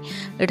തക്കാളി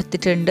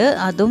എടുത്തിട്ടുണ്ട്.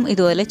 അതും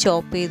ഇതുപോലെ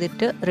ചോപ്പ്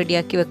ചെയ്തിട്ട്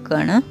റെഡിയാക്കി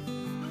വെക്കുകയാണ്.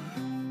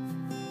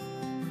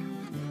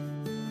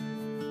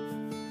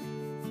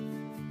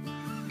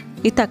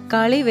 ഈ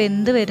തക്കാളി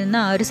വെന്ത് വരുന്ന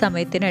ആ ഒരു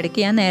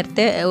സമയത്തിനിടയ്ക്ക് ഞാൻ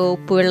നേരത്തെ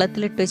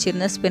ഉപ്പുവെള്ളത്തിലിട്ട്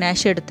വെച്ചിരുന്ന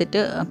സ്പിനാഷ് എടുത്തിട്ട്,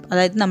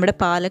 അതായത് നമ്മുടെ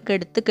പാലൊക്കെ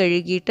എടുത്ത്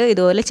കഴുകിയിട്ട്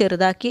ഇതുപോലെ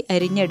ചെറുതാക്കി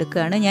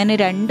അരിഞ്ഞെടുക്കുകയാണ്. ഞാൻ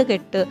 2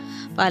 കെട്ട്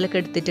പാലൊക്കെ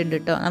എടുത്തിട്ടുണ്ട്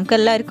കേട്ടോ.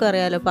 നമുക്കെല്ലാവർക്കും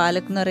അറിയാമല്ലോ,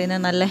 പാലക്ക് എന്ന്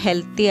പറയുന്നത് നല്ല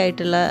ഹെൽത്തി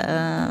ആയിട്ടുള്ള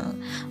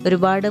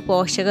ഒരുപാട്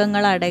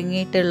പോഷകങ്ങൾ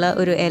അടങ്ങിയിട്ടുള്ള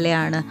ഒരു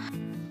ഇലയാണ്.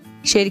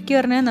 ശരിക്കും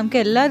പറഞ്ഞാൽ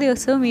നമുക്ക് എല്ലാ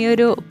ദിവസവും ഈ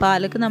ഒരു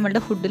പാലക്ക്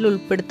നമ്മളുടെ ഫുഡിൽ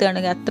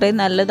ഉൾപ്പെടുത്തുകയാണെങ്കിൽ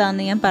അത്രയും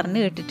നല്ലതാണെന്ന് ഞാൻ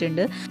പറഞ്ഞു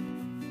കേട്ടിട്ടുണ്ട്.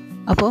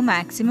 അപ്പോൾ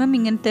മാക്സിമം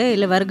ഇങ്ങനത്തെ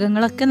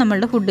ഇലവർഗ്ഗങ്ങളൊക്കെ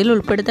നമ്മളുടെ ഫുഡിൽ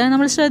ഉൾപ്പെടുത്താൻ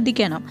നമ്മൾ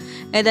ശ്രദ്ധിക്കണം.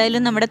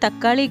 ഏതായാലും നമ്മുടെ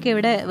തക്കാളിയൊക്കെ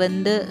ഇവിടെ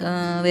വെന്ത്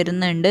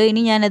വരുന്നുണ്ട്.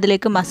 ഇനി ഞാൻ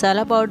അതിലേക്ക്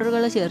മസാല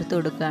പൗഡറുകൾ ചേർത്ത്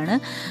കൊടുക്കുകയാണ്.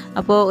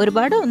 അപ്പോൾ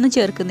ഒരുപാട് ഒന്നും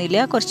ചേർക്കുന്നില്ല.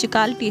 കുറച്ച്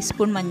 1/4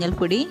 ടീസ്പൂൺ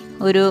മഞ്ഞൾപ്പൊടി,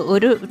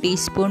 ഒരു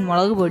ടീസ്പൂൺ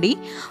മുളക് പൊടി,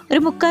 ഒരു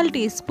 3/4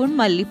 ടീസ്പൂൺ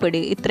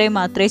മല്ലിപ്പൊടി, ഇത്രയും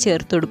മാത്രമേ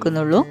ചേർത്ത്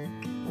കൊടുക്കുന്നുള്ളൂ.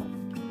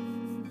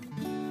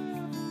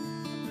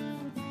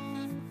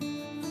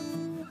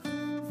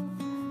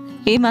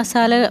 ഈ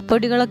മസാല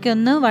പൊടികളൊക്കെ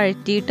ഒന്ന്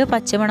വഴറ്റിയിട്ട്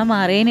പച്ചമണം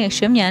മാറിയതിന്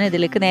ശേഷം ഞാൻ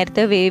ഇതിലേക്ക്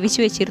നേരത്തെ വേവിച്ച്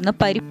വെച്ചിരുന്ന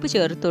പരിപ്പ്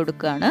ചേർത്ത്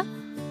കൊടുക്കുകയാണ്.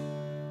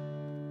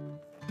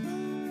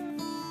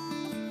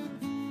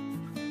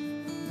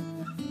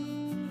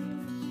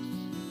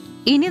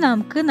 ഇനി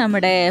നമുക്ക്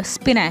നമ്മുടെ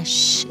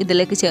സ്പിനാഷ്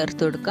ഇതിലേക്ക്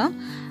ചേർത്ത് കൊടുക്കാം.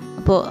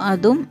 അപ്പോൾ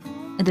അതും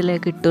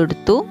ഇതിലേക്ക് ഇട്ട്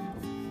കൊടുത്തു.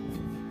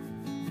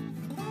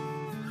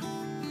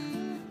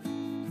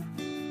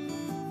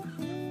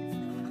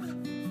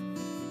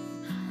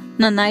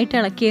 നന്നായിട്ട്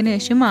ഇളക്കിയതിന്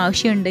ശേഷം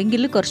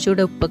ആവശ്യമുണ്ടെങ്കിൽ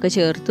കുറച്ചുകൂടെ ഉപ്പൊക്കെ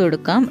ചേർത്ത്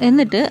കൊടുക്കാം.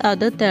 എന്നിട്ട്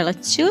അത്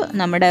തിളച്ച്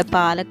നമ്മുടെ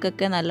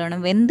പാലക്കൊക്കെ നല്ലോണം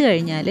വെന്ത്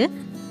കഴിഞ്ഞാൽ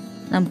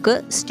നമുക്ക്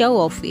സ്റ്റൗ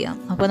ഓഫ് ചെയ്യാം.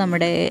 അപ്പോൾ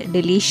നമ്മുടെ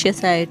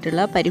ഡെലീഷ്യസ്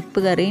ആയിട്ടുള്ള പരിപ്പ്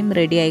കറിയും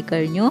റെഡി ആയി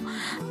കഴിഞ്ഞു.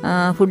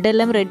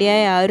 ഫുഡെല്ലാം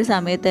റെഡിയായ ആ ഒരു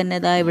സമയത്ത്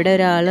തന്നെ ഇവിടെ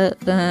ഒരാൾ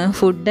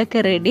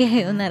ഫുഡൊക്കെ റെഡി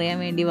ആയോ എന്നറിയാൻ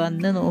വേണ്ടി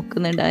വന്ന്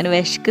നോക്കുന്നുണ്ട്. അവന്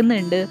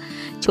വിശക്കുന്നുണ്ട്,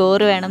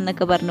 ചോറ് വേണം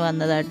എന്നൊക്കെ പറഞ്ഞ്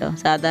വന്നതാട്ടോ.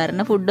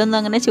 സാധാരണ ഫുഡൊന്നും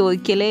അങ്ങനെ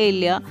ചോദിക്കലേ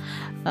ഇല്ല.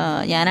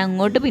 ഞാൻ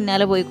അങ്ങോട്ട്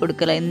പിന്നാലെ പോയി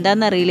കൊടുക്കല,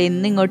 എന്താണെന്നറിയില്ല,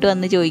 ഇന്ന് ഇങ്ങോട്ട്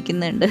വന്ന്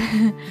ചോദിക്കുന്നുണ്ട്.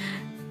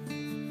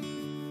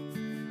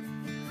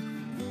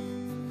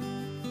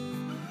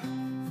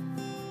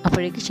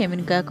 അപ്പോഴേക്ക്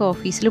ഷെമിൻകാക്ക്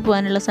ഓഫീസിൽ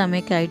പോകാനുള്ള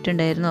സമയമൊക്കെ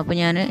ആയിട്ടുണ്ടായിരുന്നു. അപ്പോൾ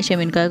ഞാൻ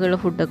ഷെമിൻകാക്കുള്ള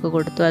ഫുഡൊക്കെ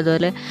കൊടുത്തു.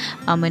 അതുപോലെ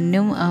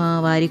അമനും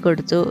വാരി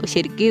കൊടുത്തു.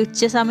 ശരിക്കും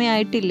ഉച്ച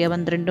സമയമായിട്ടില്ല,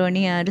 12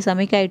 മണി ആ ഒരു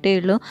സമയമൊക്കെ ആയിട്ടേ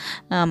ഉള്ളൂ.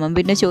 അമ്മൻ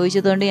പിന്നെ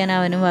ചോദിച്ചതുകൊണ്ട് ഞാൻ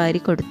അവനും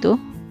വാരി കൊടുത്തു.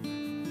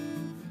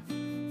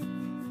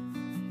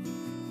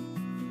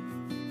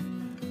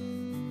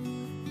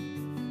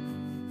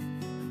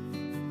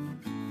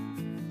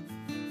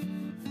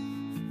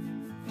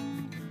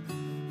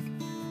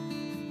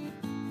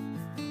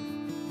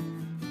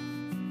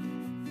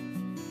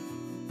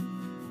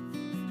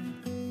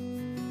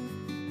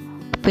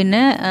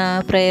 പിന്നെ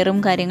പ്രയറും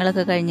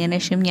കാര്യങ്ങളൊക്കെ കഴിഞ്ഞതിന്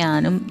ശേഷം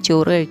ഞാനും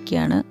ചോറ്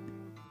കഴിക്കുകയാണ്.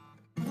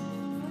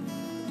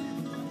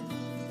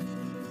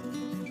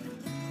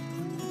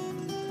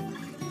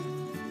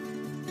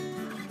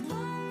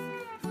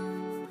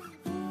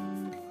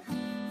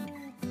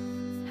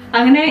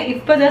 അങ്ങനെ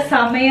ഇപ്പൊ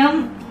സമയം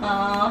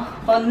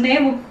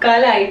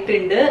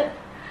 1:45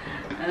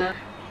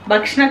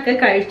 ഭക്ഷണമൊക്കെ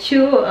കഴിച്ചു.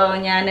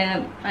 ഞാൻ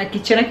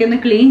കിച്ചണൊക്കെ ഒന്ന്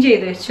ക്ലീൻ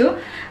ചെയ്ത് വെച്ചു.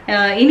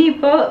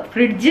 ഇനിയിപ്പോൾ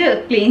ഫ്രിഡ്ജ്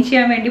ക്ലീൻ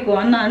ചെയ്യാൻ വേണ്ടി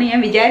പോകാമെന്നാണ് ഞാൻ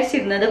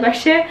വിചാരിച്ചിരുന്നത്.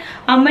 പക്ഷേ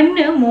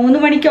അമ്മന് 3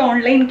 മണിക്ക്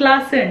ഓൺലൈൻ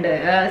ക്ലാസ് ഉണ്ട്.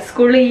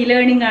 സ്കൂളിൽ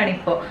ലേണിംഗ്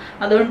ആണിപ്പോൾ.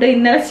 അതുകൊണ്ട്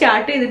ഇന്നലെ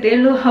സ്റ്റാർട്ട് ചെയ്തിട്ടേ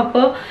ഉള്ളൂ.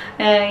 അപ്പോൾ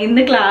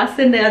ഇന്ന് ക്ലാസ്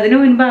ഉണ്ട്. അതിനു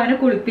മുൻപ് അവനെ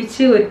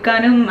കുളിപ്പിച്ച്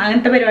ഒരുക്കാനും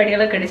അങ്ങനത്തെ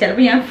പരിപാടികളൊക്കെ ഉണ്ട്.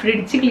 ചിലപ്പോൾ ഞാൻ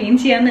ഫ്രിഡ്ജ് ക്ലീൻ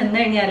ചെയ്യാൻ നിന്ന്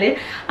കഴിഞ്ഞാൽ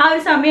ആ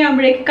ഒരു സമയം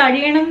ആകുമ്പോഴേക്ക്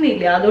കഴിയണം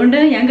എന്നില്ല. അതുകൊണ്ട്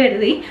ഞാൻ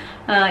കരുതി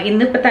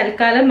ഇന്നിപ്പോൾ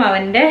തൽക്കാലം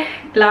അവൻ്റെ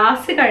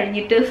ക്ലാസ്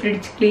കഴിഞ്ഞിട്ട്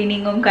ഫ്രിഡ്ജ്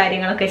ക്ലീനിങ്ങും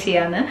കാര്യങ്ങളൊക്കെ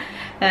ചെയ്യാമെന്ന്.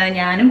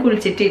 ഞാനും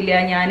കുളിച്ചിട്ടില്ല.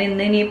 ഞാൻ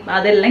ഇനി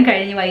അതെല്ലാം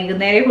കഴിഞ്ഞ്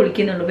വൈകുന്നേരം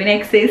കുളിക്കുന്നുള്ളൂ. പിന്നെ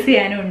എക്സസൈസ്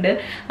ചെയ്യാനും ഉണ്ട്.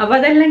 അപ്പോൾ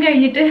അതെല്ലാം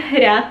കഴിഞ്ഞിട്ട്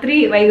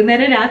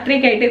വൈകുന്നേരം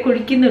രാത്രിയൊക്കെ ആയിട്ടേ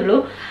കുളിക്കുന്നുള്ളൂ.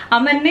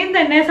 അമ്മനെയും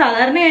തന്നെ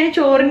സാധാരണ ഞാൻ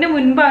ചോറിൻ്റെ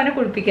മുൻപ് അവനെ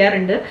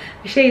കുളിപ്പിക്കാറുണ്ട്.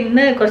 പക്ഷെ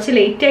ഇന്ന് കുറച്ച്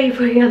ലേറ്റ്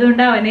ആയിപ്പോയി.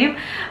 അതുകൊണ്ട് അവനെയും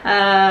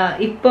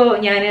ഇപ്പോൾ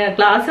ഞാൻ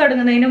ക്ലാസ്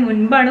തുടങ്ങുന്നതിന്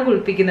മുൻപാണ്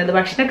കുളിപ്പിക്കുന്നത്.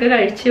 ഭക്ഷണമൊക്കെ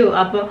കഴിച്ചു.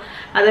 അപ്പോൾ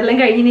അതെല്ലാം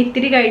കഴിഞ്ഞ്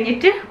ഇത്തിരി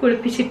കഴിഞ്ഞിട്ട്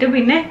കുളിപ്പിച്ചിട്ട്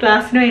പിന്നെ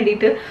ക്ലാസ്സിന്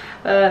വേണ്ടിയിട്ട്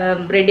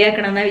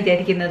റെഡിയാക്കണം എന്നാണ്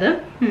വിചാരിക്കുന്നത്.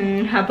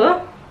 അപ്പോൾ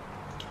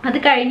അത്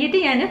കഴിഞ്ഞിട്ട്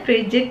ഞാൻ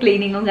ഫ്രിഡ്ജ്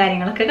ക്ലീനിങ്ങും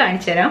കാര്യങ്ങളൊക്കെ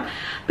കാണിച്ചു തരാം.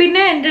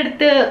 പിന്നെ എൻ്റെ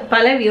അടുത്ത്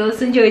പല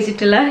വ്യൂവേഴ്സും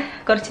ചോദിച്ചിട്ടുള്ള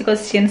കുറച്ച്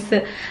ക്വസ്റ്റ്യൻസ്,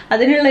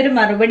 അതിനുള്ളൊരു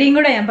മറുപടിയും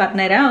കൂടെ ഞാൻ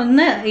പറഞ്ഞുതരാം.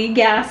 ഒന്ന് ഈ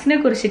ഗ്യാസിനെ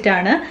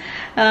കുറിച്ചിട്ടാണ്.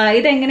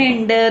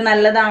 ഇതെങ്ങനെയുണ്ട്,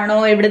 നല്ലതാണോ,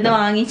 എവിടുന്ന്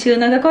വാങ്ങിച്ചു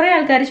എന്നൊക്കെ കുറേ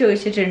ആൾക്കാർ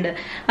ചോദിച്ചിട്ടുണ്ട്.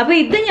 അപ്പോൾ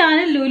ഇത് ഞാൻ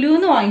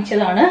ലുലുന്ന്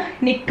വാങ്ങിച്ചതാണ്.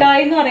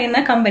 നിക്കായ് എന്ന്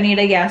പറയുന്ന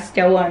കമ്പനിയുടെ ഗ്യാസ്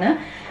സ്റ്റൗ ആണ്.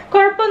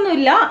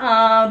 കുഴപ്പമൊന്നുമില്ല.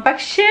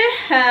 പക്ഷേ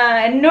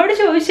എന്നോട്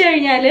ചോദിച്ചു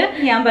കഴിഞ്ഞാൽ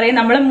ഞാൻ പറയും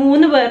നമ്മൾ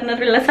 3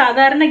 ബർണറുള്ള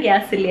സാധാരണ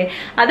ഗ്യാസ് ഇല്ലേ,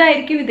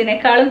 അതായിരിക്കും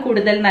ഇതിനേക്കാളും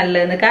കൂടുതൽ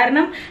നല്ലതെന്ന്.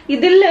 കാരണം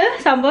ഇതിൽ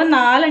സംഭവം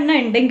 4 എണ്ണം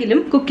ഉണ്ടെങ്കിലും,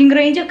 കുക്കിംഗ്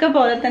റേഞ്ച് ഒക്കെ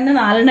പോലെ തന്നെ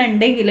 4 എണ്ണം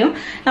ഉണ്ടെങ്കിലും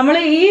നമ്മൾ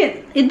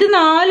ഇത്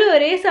 4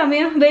 ഒരേ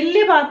സമയം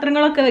വലിയ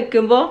പാത്രങ്ങളൊക്കെ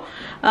വെക്കുമ്പോൾ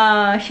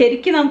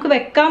ശരിക്കും നമുക്ക്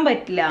വെക്കാൻ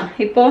പറ്റില്ല.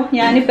 ഇപ്പോൾ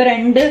ഞാനിപ്പോൾ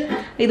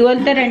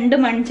ഇതുപോലത്തെ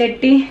 2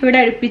 മൺചട്ടി ഇവിടെ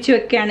അടുപ്പിച്ച്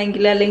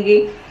വെക്കുകയാണെങ്കിൽ,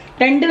 അല്ലെങ്കിൽ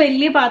 2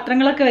 വലിയ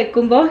പാത്രങ്ങളൊക്കെ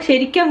വെക്കുമ്പോൾ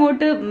ശരിക്കും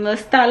അങ്ങോട്ട്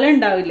സ്ഥലം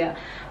ഉണ്ടാവില്ല.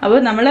 അപ്പോൾ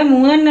നമ്മളെ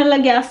 3 എണ്ണമുള്ള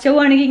ഗ്യാസ് സ്റ്റൗ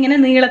ആണെങ്കിൽ ഇങ്ങനെ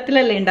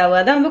നീളത്തിലല്ലേ ഉണ്ടാവുക.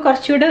 അതാകുമ്പോൾ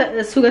കുറച്ചുകൂടെ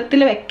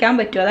സുഖത്തിൽ വെക്കാൻ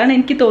പറ്റും. അതാണ്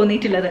എനിക്ക്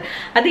തോന്നിയിട്ടുള്ളത്.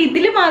 അത്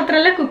ഇതിൽ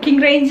മാത്രമല്ല,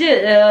 കുക്കിംഗ് റേഞ്ച്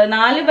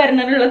 4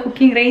 ബർണറുള്ള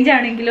കുക്കിംഗ് റേഞ്ച്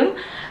ആണെങ്കിലും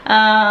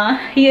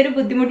ഈ ഒരു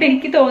ബുദ്ധിമുട്ട്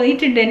എനിക്ക്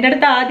തോന്നിയിട്ടുണ്ട്. എൻ്റെ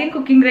അടുത്ത് ആദ്യം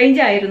കുക്കിംഗ്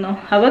റേഞ്ച് ആയിരുന്നു.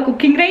 അപ്പോൾ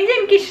കുക്കിംഗ് റേഞ്ച്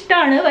എനിക്ക്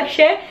ഇഷ്ടമാണ്,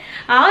 പക്ഷേ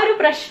ആ ഒരു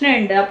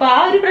പ്രശ്നമുണ്ട്. അപ്പോൾ ആ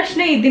ഒരു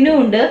പ്രശ്നം ഇതിനും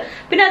ഉണ്ട്.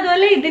 പിന്നെ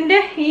അതുപോലെ ഇതിൻ്റെ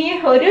ഈ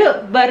ഒരു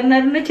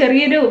ബർണറിന്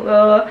ചെറിയൊരു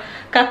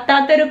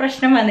കത്താത്തൊരു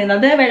പ്രശ്നം വന്നിരുന്നു.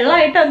 അത്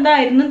വെള്ളമായിട്ട്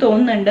എന്തായിരുന്നു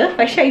തോന്നുന്നുണ്ട്.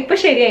 പക്ഷെ ഇപ്പം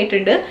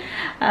ശരിയായിട്ടുണ്ട്.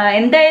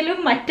 എന്തായാലും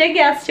മറ്റേ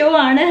ഗ്യാസ് സ്റ്റൗ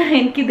ആണ്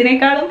എനിക്ക്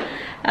ഇതിനേക്കാളും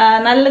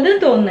നല്ലത്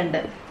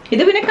തോന്നുന്നുണ്ട്.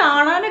 ഇത് പിന്നെ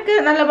കാണാനൊക്കെ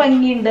നല്ല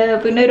ഭംഗിയുണ്ട്,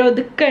 പിന്നെ ഒരു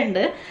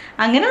ഒതുക്കുണ്ട്.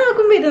 അങ്ങനെ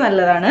നോക്കുമ്പോൾ ഇത്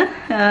നല്ലതാണ്.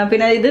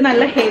 പിന്നെ ഇത്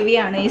നല്ല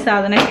ഹെവിയാണ് ഈ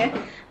സാധനമൊക്കെ.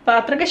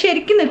 പാത്രമൊക്കെ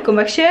ശരിക്കും നിൽക്കും.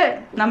 പക്ഷെ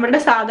നമ്മുടെ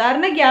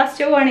സാധാരണ ഗ്യാസ്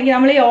സ്റ്റവ് ആണെങ്കിൽ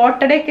നമ്മൾ ഈ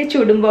ഓട്ടടയൊക്കെ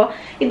ചുടുമ്പോൾ,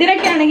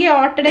 ഇതിനൊക്കെ ആണെങ്കിൽ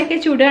ഓട്ടടയൊക്കെ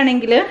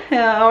ചുടുകയാണെങ്കിൽ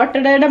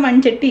ഓട്ടടയുടെ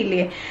മൺചട്ടി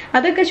ഇല്ലേ,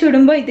 അതൊക്കെ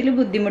ചുടുമ്പോൾ ഇതിൽ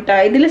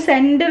ബുദ്ധിമുട്ടാണ്. ഇതിൽ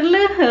സെൻറ്ററിൽ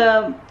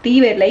തീ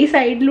വരില്ല, ഈ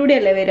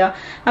സൈഡിലൂടെയല്ലേ വരിക.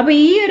 അപ്പോൾ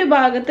ഈ ഒരു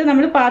ഭാഗത്ത്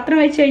നമ്മൾ പാത്രം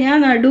വെച്ച് കഴിഞ്ഞാൽ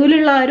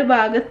നടുവിലുള്ള ആ ഒരു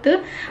ഭാഗത്ത്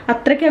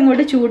അത്രയ്ക്ക്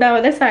അങ്ങോട്ട്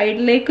ചൂടാവാതെ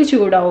സൈഡിലേക്ക്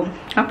ചൂടാവും.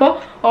 അപ്പോൾ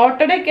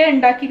ഓട്ടടയൊക്കെ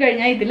ഉണ്ടാക്കി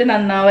കഴിഞ്ഞാൽ ഇതിൽ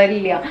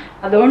നന്നാവില്ല.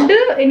 അതുകൊണ്ട്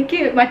എനിക്ക്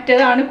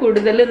മറ്റേതാണ്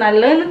കൂടുതൽ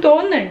നല്ലതെന്ന്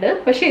തോന്നുന്നുണ്ട്.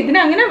 പക്ഷെ ഇതിന്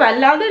അങ്ങനെ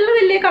വല്ലാതെയുള്ള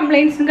വലിയ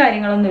കംപ്ലൈൻറ്റ്സും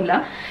കാര്യങ്ങളൊന്നുമില്ല.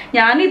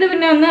 ഞാനിത്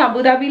പിന്നെ ഒന്ന്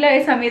അബുദാബിയിലായ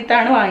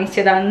സമയത്താണ്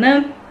വാങ്ങിച്ചത്. അന്ന്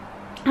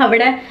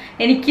അവിടെ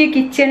എനിക്ക്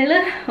കിച്ചണിൽ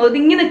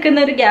ഒതുങ്ങി നിൽക്കുന്ന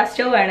ഒരു ഗ്യാസ്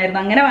സ്റ്റവ്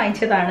വേണമായിരുന്നു, അങ്ങനെ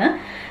വാങ്ങിച്ചതാണ്.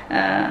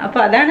 അപ്പോൾ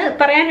അതാണ്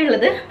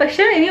പറയാനുള്ളത്.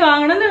 പക്ഷെ ഇനി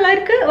വാങ്ങണം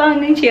എന്നുള്ളവർക്ക്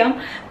വാങ്ങുകയും ചെയ്യാം,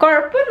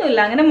 കുഴപ്പമൊന്നുമില്ല,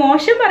 അങ്ങനെ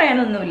മോശം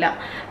പറയാനൊന്നുമില്ല.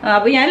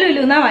 അപ്പോൾ ഞാൻ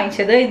ലുലുന്നാണ്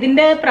വാങ്ങിച്ചത്.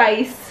 ഇതിൻ്റെ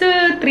പ്രൈസ്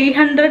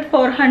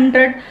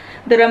 300-400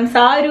 ദിറംസ്,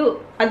 ആ ഒരു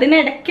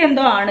അതിനിടയ്ക്ക്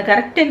എന്തോ ആണ്,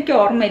 കറക്റ്റ് എനിക്ക്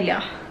ഓർമ്മയില്ല.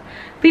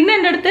 പിന്നെ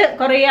എൻ്റെ അടുത്ത്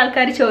കുറേ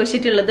ആൾക്കാർ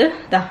ചോദിച്ചിട്ടുള്ളത്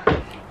ഇതാ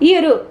ഈ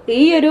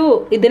ഒരു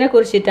ഇതിനെ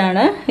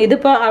കുറിച്ചിട്ടാണ്.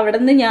 ഇതിപ്പോൾ അവിടെ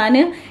നിന്ന് ഞാൻ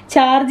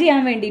ചാർജ്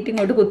ചെയ്യാൻ വേണ്ടിയിട്ട്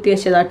ഇങ്ങോട്ട് കുത്തി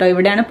വെച്ചതാട്ടോ.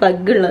 ഇവിടെയാണ്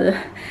പ്ലഗ് ഉള്ളത്.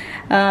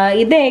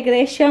 ഇത്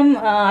ഏകദേശം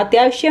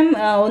അത്യാവശ്യം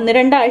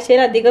 1-2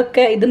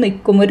 ആഴ്ചയിലധികമൊക്കെ ഇത്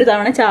നിൽക്കും. ഒരു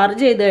തവണ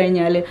ചാർജ് ചെയ്ത്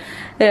കഴിഞ്ഞാൽ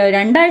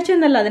 2 ആഴ്ച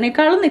ഒന്നല്ല,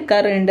 അതിനേക്കാളും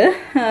നിൽക്കാറുണ്ട്.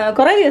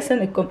 കുറേ ദിവസം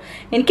നിൽക്കും.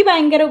 എനിക്ക്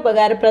ഭയങ്കര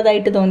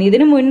ഉപകാരപ്രദമായിട്ട് തോന്നി.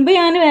 ഇതിന് മുൻപ്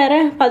ഞാൻ വേറെ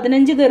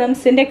 15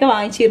 ദിറംസിൻ്റെ ഒക്കെ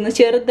വാങ്ങിച്ചിരുന്നു,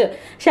 ചെറുത്.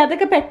 പക്ഷെ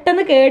അതൊക്കെ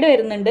പെട്ടെന്ന് കേട്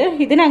വരുന്നുണ്ട്.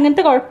 ഇതിന്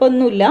അങ്ങനത്തെ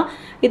കുഴപ്പമൊന്നുമില്ല.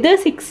 ഇത്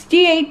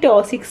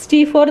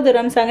 68-64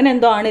 ദിറംസ് അങ്ങനെ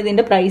എന്തോ ആണ്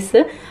ഇതിൻ്റെ പ്രൈസ്.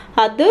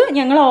 അത്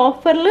ഞങ്ങൾ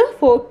ഓഫറിൽ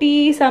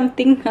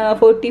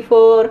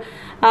 44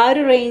 ആ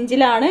ഒരു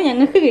റേഞ്ചിലാണ്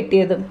ഞങ്ങൾക്ക്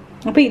കിട്ടിയത്.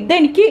 അപ്പോൾ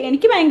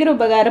എനിക്ക് ഭയങ്കര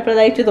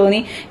ഉപകാരപ്രദമായിട്ട് തോന്നി.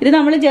 ഇത്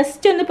നമ്മൾ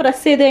ജസ്റ്റ് ഒന്ന്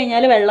പ്രസ് ചെയ്ത്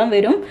കഴിഞ്ഞാൽ വെള്ളം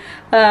വരും,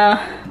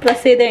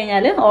 പ്രസ് ചെയ്ത്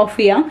കഴിഞ്ഞാൽ ഓഫ്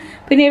ചെയ്യാം.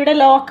 പിന്നെ ഇവിടെ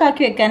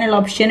ലോക്കാക്കി വെക്കാനുള്ള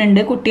ഓപ്ഷൻ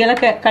ഉണ്ട്.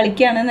 കുട്ടികളൊക്കെ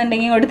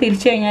കളിക്കുകയാണെന്നുണ്ടെങ്കിൽ ഇങ്ങോട്ട്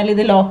തിരിച്ചു കഴിഞ്ഞാൽ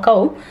ഇത്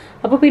ലോക്കാവും.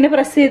 അപ്പോൾ പിന്നെ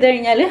പ്രസ് ചെയ്ത്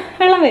കഴിഞ്ഞാൽ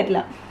വെള്ളം വരില്ല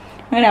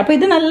അങ്ങനെ. അപ്പോൾ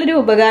ഇത് നല്ലൊരു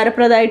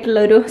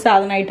ഉപകാരപ്രദമായിട്ടുള്ളൊരു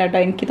സാധനമായിട്ടാട്ടോ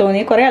എനിക്ക്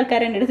തോന്നി. കുറേ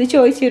ആൾക്കാർ എൻ്റെ അടുത്ത്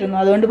ചോദിച്ചിരുന്നു,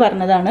 അതുകൊണ്ട്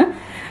പറഞ്ഞതാണ്.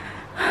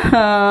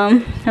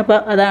 അപ്പോൾ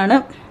അതാണ്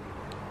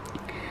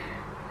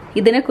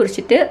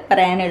ഇതിനെക്കുറിച്ചിട്ട്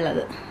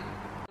പറയാനുള്ളത്.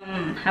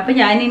 അപ്പം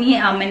ഞാനിനി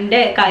അമ്മൻ്റെ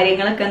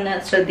കാര്യങ്ങളൊക്കെ ഒന്ന്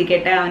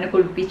ശ്രദ്ധിക്കട്ടെ. അവനെ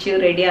കുളിപ്പിച്ച്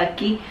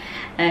റെഡിയാക്കി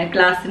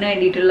ക്ലാസ്സിന്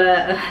വേണ്ടിയിട്ടുള്ള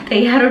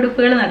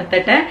തയ്യാറെടുപ്പുകൾ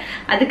നടത്തട്ടെ.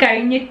 അത്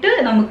കഴിഞ്ഞിട്ട്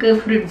നമുക്ക്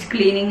ഫ്രിഡ്ജ്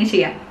ക്ലീനിങ്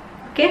ചെയ്യാം.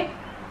 ഓക്കെ,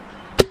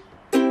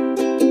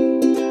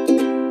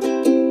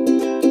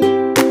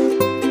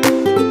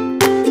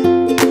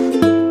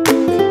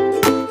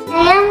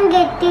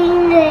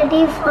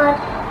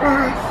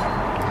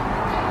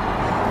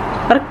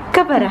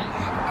 പറ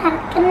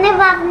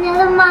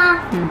പറഞ്ഞതുമാ.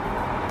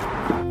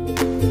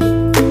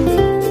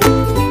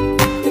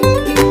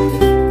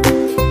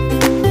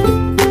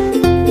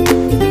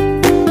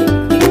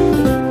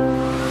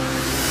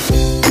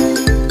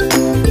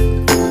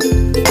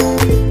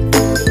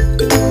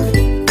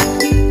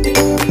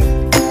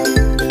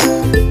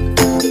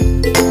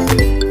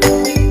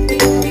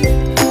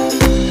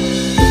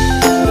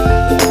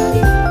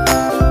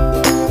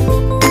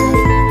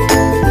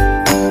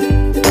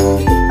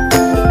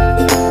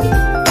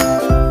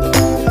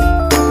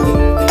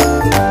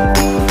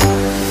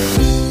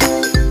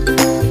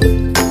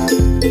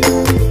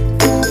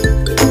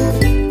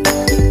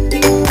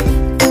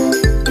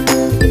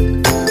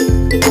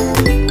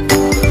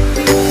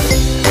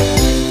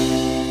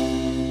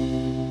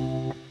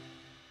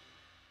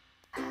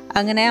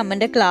 അങ്ങനെ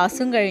അമ്മൻ്റെ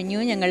ക്ലാസ്സും കഴിഞ്ഞു,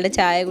 ഞങ്ങളുടെ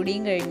ചായ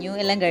കുടിയും കഴിഞ്ഞു,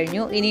 എല്ലാം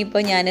കഴിഞ്ഞു.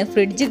 ഇനിയിപ്പോൾ ഞാൻ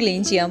ഫ്രിഡ്ജ്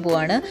ക്ലീൻ ചെയ്യാൻ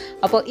പോവാണ്.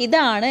 അപ്പോൾ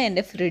ഇതാണ്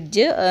എൻ്റെ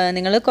ഫ്രിഡ്ജ്.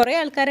 നിങ്ങൾ കുറേ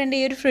ആൾക്കാർ എൻ്റെ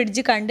ഈ ഒരു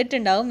ഫ്രിഡ്ജ്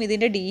കണ്ടിട്ടുണ്ടാവും.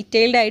 ഇതിൻ്റെ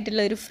ഡീറ്റെയിൽഡ്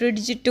ആയിട്ടുള്ള ഒരു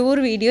ഫ്രിഡ്ജ് ടൂർ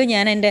വീഡിയോ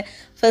ഞാൻ എൻ്റെ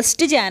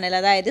ഫസ്റ്റ് ചാനൽ,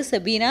 അതായത്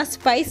സബീന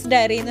സ്പൈസ്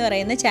ഡയറി എന്ന്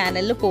പറയുന്ന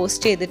ചാനലിൽ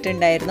പോസ്റ്റ്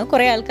ചെയ്തിട്ടുണ്ടായിരുന്നു.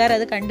 കുറേ ആൾക്കാർ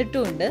അത്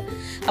കണ്ടിട്ടുമുണ്ട്.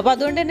 അപ്പോൾ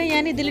അതുകൊണ്ട് തന്നെ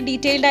ഞാൻ ഇതിൽ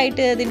ഡീറ്റെയിൽഡ്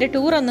ആയിട്ട് ഇതിൻ്റെ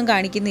ടൂറൊന്നും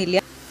കാണിക്കുന്നില്ല.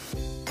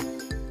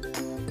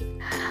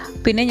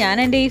 പിന്നെ ഞാൻ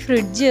എൻ്റെ ഈ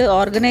ഫ്രിഡ്ജ്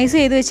ഓർഗനൈസ്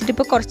ചെയ്ത് വെച്ചിട്ട്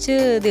ഇപ്പോൾ കുറച്ച്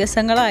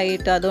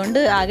ദിവസങ്ങളായിട്ട്, അതുകൊണ്ട്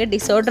ആകെ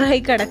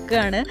ഡിസോർഡറായി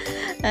കിടക്കുകയാണ്.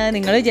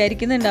 നിങ്ങൾ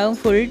വിചാരിക്കുന്നുണ്ടാവും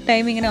ഫുൾ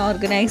ടൈം ഇങ്ങനെ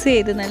ഓർഗനൈസ്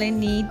ചെയ്ത് നല്ല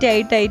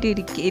നീറ്റായിട്ട്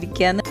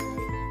ഇരിക്കുകയെന്ന്.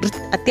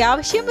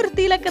 അത്യാവശ്യം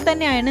വൃത്തിയിലൊക്കെ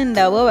തന്നെയാണ്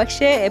ഉണ്ടാവുക.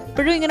 പക്ഷേ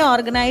എപ്പോഴും ഇങ്ങനെ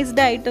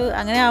ഓർഗനൈസ്ഡ് ആയിട്ട്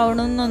അങ്ങനെ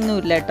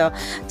ആവണമെന്നൊന്നുമില്ല കേട്ടോ.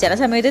 ചില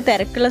സമയത്ത്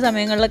തിരക്കുള്ള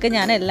സമയങ്ങളിലൊക്കെ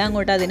ഞാൻ എല്ലാം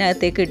അങ്ങോട്ട്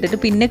അതിനകത്തേക്ക് ഇട്ടിട്ട്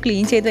പിന്നെ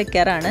ക്ലീൻ ചെയ്ത്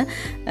വെക്കാറാണ്.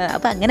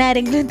 അപ്പോൾ അങ്ങനെ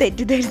ആരെങ്കിലും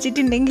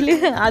തെറ്റിദ്ധരിച്ചിട്ടുണ്ടെങ്കിൽ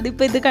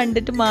അതിപ്പോൾ ഇത്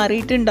കണ്ടിട്ട്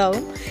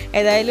മാറിയിട്ടുണ്ടാവും.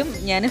 ഏതായാലും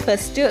ഞാൻ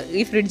ഫസ്റ്റ്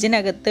ഈ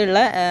ഫ്രിഡ്ജിനകത്തുള്ള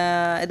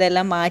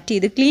ഇതെല്ലാം മാറ്റി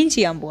ഇത് ക്ലീൻ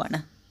ചെയ്യാൻ പോവാണ്.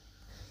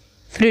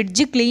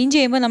 ഫ്രിഡ്ജ് ക്ലീൻ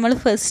ചെയ്യുമ്പോൾ നമ്മൾ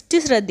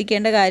ഫസ്റ്റ്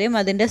ശ്രദ്ധിക്കേണ്ട കാര്യം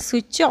അതിൻ്റെ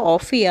സ്വിച്ച്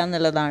ഓഫ് ചെയ്യുക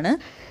എന്നുള്ളതാണ്.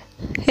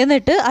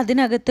 എന്നിട്ട്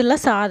അതിനകത്തുള്ള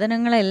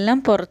സാധനങ്ങളെല്ലാം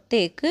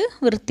പുറത്തേക്ക്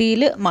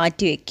വൃത്തിയിൽ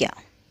മാറ്റി വയ്ക്കുക.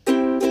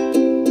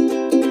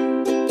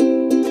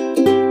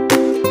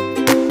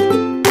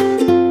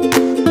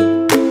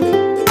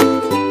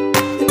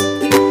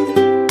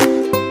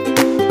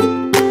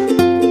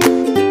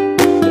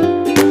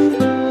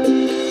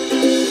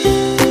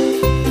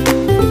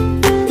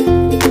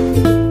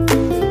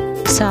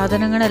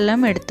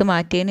 സാധനങ്ങളെല്ലാം എടുത്ത്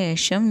മാറ്റിയതിന്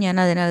ശേഷം ഞാൻ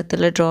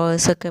അതിനകത്തുള്ള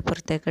ഡ്രോവേഴ്സൊക്കെ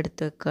പുറത്തേക്ക്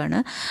എടുത്ത് വെക്കുകയാണ്.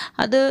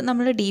 അത്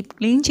നമ്മൾ ഡീപ്പ്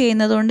ക്ലീൻ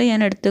ചെയ്യുന്നതുകൊണ്ട് ഞാൻ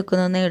എടുത്ത്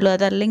വെക്കുന്നതേ ഉള്ളൂ.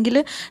 അതല്ലെങ്കിൽ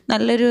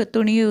നല്ലൊരു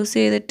തുണി യൂസ്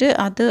ചെയ്തിട്ട്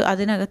അത്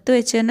അതിനകത്ത്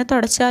വെച്ച് തന്നെ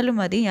തുടച്ചാലും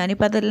മതി.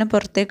 ഞാനിപ്പോൾ അതെല്ലാം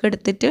പുറത്തേക്ക്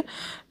എടുത്തിട്ട്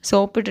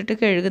സോപ്പിട്ടിട്ട്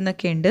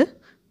കഴുകുന്നൊക്കെ ഉണ്ട്.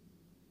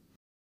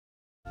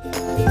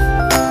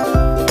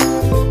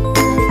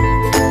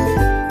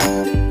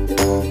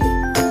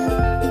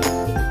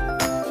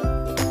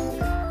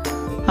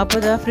 അപ്പോൾ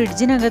ഇതാ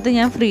ഫ്രിഡ്ജിനകത്ത്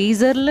ഞാൻ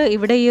ഫ്രീസറിൽ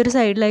ഇവിടെ ഈ ഒരു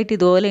സൈഡിലായിട്ട്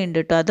ഇതുപോലെ ഉണ്ട്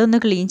കേട്ടോ, അതൊന്ന്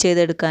ക്ലീൻ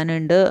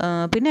ചെയ്തെടുക്കാനുണ്ട്.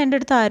 പിന്നെ എൻ്റെ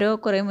അടുത്ത് ആരോ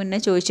കുറേ മുന്നേ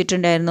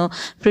ചോദിച്ചിട്ടുണ്ടായിരുന്നു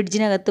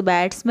ഫ്രിഡ്ജിനകത്ത്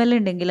ബാഡ് സ്മെൽ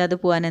ഉണ്ടെങ്കിൽ അത്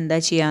പോകാൻ എന്താ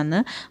ചെയ്യാമെന്ന്.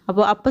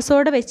 അപ്പോൾ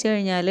അപ്പസോഡ വെച്ച്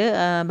കഴിഞ്ഞാൽ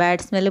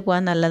ബാഡ് സ്മെല്ല്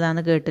പോകാൻ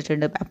നല്ലതാണെന്ന്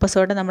കേട്ടിട്ടുണ്ട്.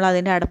 അപ്പസോഡ നമ്മൾ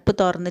അതിൻ്റെ അടപ്പ്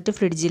തുറന്നിട്ട്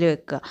ഫ്രിഡ്ജിൽ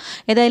വെക്കുക.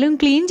 ഏതായാലും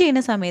ക്ലീൻ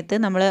ചെയ്യുന്ന സമയത്ത്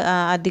നമ്മൾ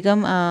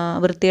അധികം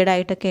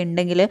വൃത്തികേടായിട്ടൊക്കെ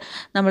ഉണ്ടെങ്കിൽ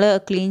നമ്മൾ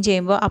ക്ലീൻ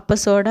ചെയ്യുമ്പോൾ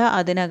അപ്പസോഡ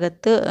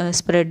അതിനകത്ത്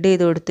സ്പ്രെഡ്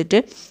ചെയ്ത്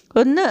കൊടുത്തിട്ട്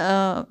ഒന്ന്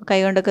കൈ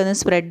കൊണ്ടൊക്കെ ഒന്ന്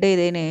സ്പ്രെഡ്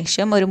ചെയ്തതിന്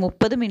ശേഷം ഒരു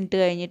 30 മിനിറ്റ്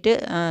കഴിഞ്ഞിട്ട്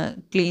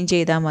ക്ലീൻ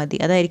ചെയ്താൽ മതി,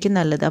 അതായിരിക്കും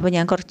നല്ലത്. അപ്പോൾ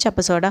ഞാൻ കുറച്ച്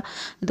അപ്പസോഡ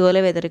ഇതുപോലെ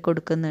വിതറി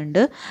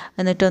കൊടുക്കുന്നുണ്ട്.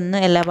 എന്നിട്ടൊന്ന്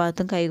എല്ലാ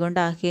ഭാഗത്തും കൈ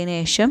കൊണ്ടാക്കിയതിന്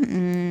ശേഷം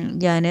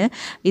ഞാൻ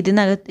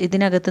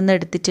ഇതിനകത്തുനിന്ന്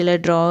എടുത്തിട്ടുള്ള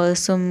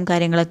ഡ്രോവേഴ്സും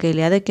കാര്യങ്ങളൊക്കെ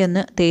ഇല്ലേ അതൊക്കെ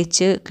ഒന്ന്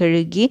തേച്ച്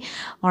കഴുകി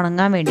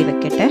ഉണങ്ങാൻ വേണ്ടി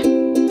വെക്കട്ടെ.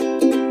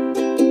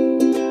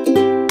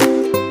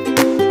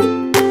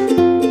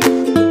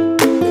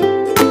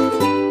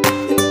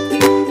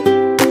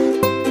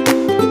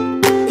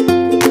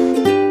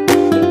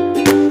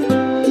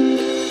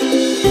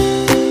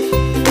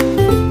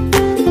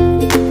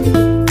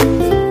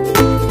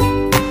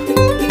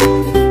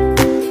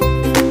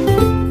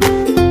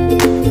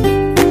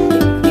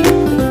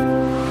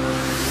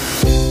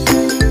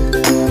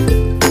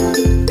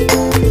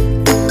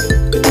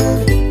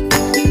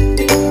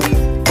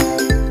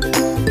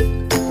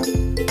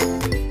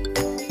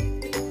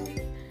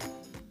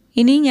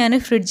 ഇനി ഞാൻ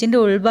ഫ്രിഡ്ജിൻ്റെ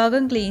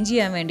ഉൾഭാഗം ക്ലീൻ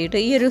ചെയ്യാൻ വേണ്ടിയിട്ട്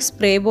ഈ ഒരു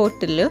സ്പ്രേ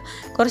ബോട്ടിൽ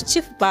കുറച്ച്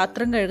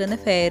പാത്രം കഴുകുന്ന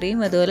ഫെയറിയും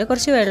അതുപോലെ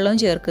കുറച്ച് വെള്ളവും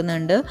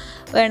ചേർക്കുന്നുണ്ട്.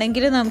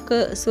 വേണമെങ്കിൽ നമുക്ക്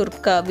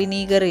സുർക്ക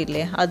വിനീഗർ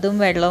ഇല്ലേ അതും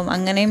വെള്ളവും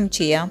അങ്ങനെയും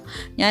ചെയ്യാം.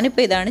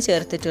 ഞാനിപ്പോൾ ഇതാണ്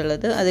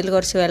ചേർത്തിട്ടുള്ളത്. അതിൽ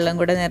കുറച്ച് വെള്ളം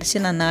കൂടെ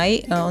നിറച്ച് നന്നായി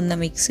ഒന്ന്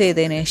മിക്സ്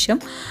ചെയ്തതിന് ശേഷം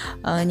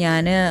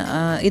ഞാൻ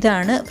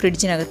ഇതാണ്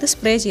ഫ്രിഡ്ജിനകത്ത്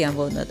സ്പ്രേ ചെയ്യാൻ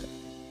പോകുന്നത്.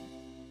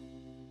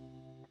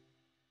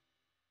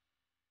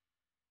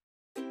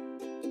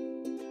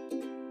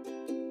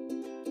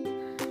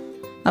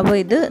 അപ്പോൾ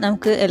ഇത്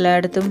നമുക്ക്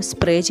എല്ലായിടത്തും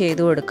സ്പ്രേ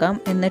ചെയ്ത് കൊടുക്കാം.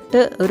 എന്നിട്ട്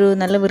ഒരു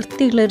നല്ല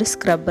വൃത്തിയുള്ളൊരു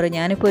സ്ക്രബ്ബർ,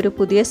 ഞാനിപ്പോൾ ഒരു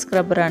പുതിയ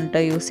സ്ക്രബ്ബറാണ്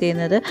കേട്ടോ യൂസ്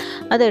ചെയ്യുന്നത്,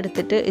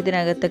 അതെടുത്തിട്ട്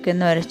ഇതിനകത്തൊക്കെ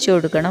ഒന്ന് ഉരച്ചു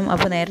കൊടുക്കണം.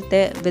 അപ്പോൾ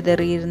നേരത്തെ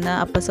വിതറിയിരുന്ന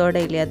അപ്പസോഡ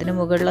ഇല്ലേ അതിന്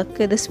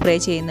മുകളിലൊക്കെ ഇത് സ്പ്രേ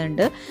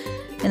ചെയ്യുന്നുണ്ട്.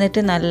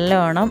 എന്നിട്ട്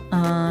നല്ലോണം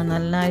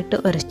നന്നായിട്ട്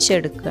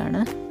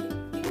ഉരച്ചെടുക്കുകയാണ്.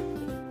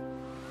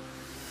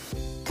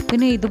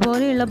 പിന്നെ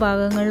ഇതുപോലെയുള്ള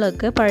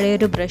ഭാഗങ്ങളിലൊക്കെ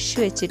പഴയൊരു ബ്രഷ്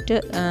വെച്ചിട്ട്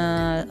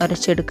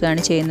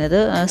ഉരച്ചെടുക്കുകയാണ് ചെയ്യുന്നത്.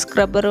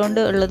 സ്ക്രബ്ബർ കൊണ്ട്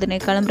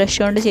ഉള്ളതിനേക്കാളും ബ്രഷ്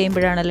കൊണ്ട്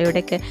ചെയ്യുമ്പോഴാണല്ലോ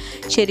ഇവിടെയൊക്കെ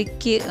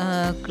ശരിക്ക്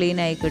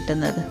ക്ലീനായി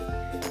കിട്ടുന്നത്.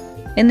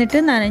 എന്നിട്ട്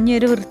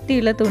നനഞ്ഞൊരു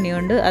വൃത്തിയുള്ള തുണി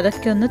കൊണ്ട്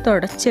അതൊക്കെ ഒന്ന്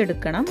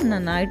തുടച്ചെടുക്കണം.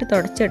 നന്നായിട്ട്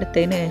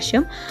തുടച്ചെടുത്തതിന്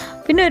ശേഷം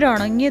പിന്നെ ഒരു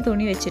ഉണങ്ങിയ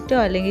തുണി വെച്ചിട്ടോ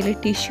അല്ലെങ്കിൽ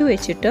ടിഷ്യൂ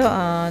വെച്ചിട്ടോ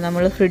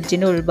നമ്മൾ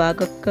ഫ്രിഡ്ജിൻ്റെ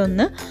ഉൾഭാഗമൊക്കെ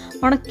ഒന്ന്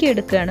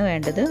ഉണക്കിയെടുക്കുകയാണ്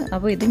വേണ്ടത്.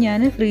 അപ്പോൾ ഇത്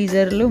ഞാൻ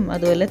ഫ്രീസറിലും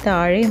അതുപോലെ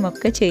താഴെയും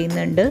ഒക്കെ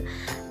ചെയ്യുന്നുണ്ട്.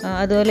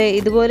 അതുപോലെ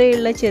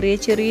ഇതുപോലെയുള്ള ചെറിയ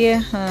ചെറിയ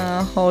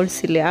ഹോൾസ്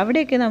ഇല്ലേ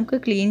അവിടെയൊക്കെ നമുക്ക്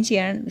ക്ലീൻ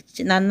ചെയ്യാൻ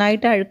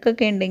നന്നായിട്ട്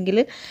അഴുക്കൊക്കെ ഉണ്ടെങ്കിൽ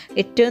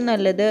ഏറ്റവും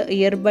നല്ലത്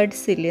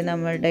ഇയർബഡ്സ് ഇല്ലേ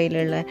നമ്മളുടെ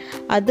കയ്യിലുള്ള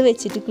അത്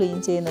വെച്ചിട്ട് ക്ലീൻ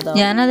ചെയ്യുന്നതാണ്.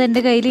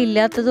 ഞാനതെൻ്റെ കയ്യിൽ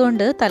ഇല്ലാത്തത്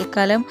കൊണ്ട്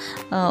തൽക്കാലം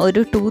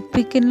ഒരു ടൂത്ത്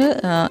പിക്കിന്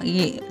ഈ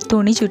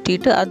തുണി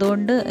ചുറ്റിയിട്ട്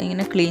അതുകൊണ്ട്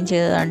ഇങ്ങനെ ക്ലീൻ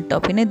ചെയ്തതാണ് കേട്ടോ.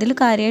 പിന്നെ ഇതിൽ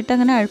കാര്യമായിട്ട്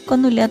അങ്ങനെ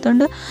അഴുക്കൊന്നും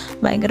ഇല്ലാത്തതുകൊണ്ട്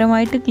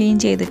ഭയങ്കരമായിട്ട് ക്ലീൻ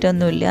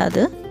ചെയ്തിട്ടൊന്നുമില്ല.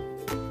 അത്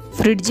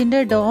ഫ്രിഡ്ജിൻ്റെ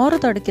ഡോറ്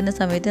തുടയ്ക്കുന്ന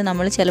സമയത്ത്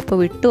നമ്മൾ ചിലപ്പോൾ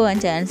വിട്ടുപോകാൻ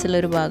ചാൻസ്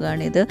ഉള്ളൊരു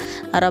ഭാഗമാണിത്.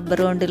 ആ റബ്ബർ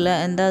കൊണ്ടുള്ള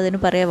എന്താ അതിന്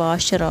പറയുക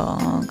വാഷറോ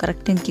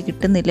കറക്റ്റ് എനിക്ക്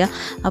കിട്ടുന്നില്ല.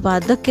 അപ്പോൾ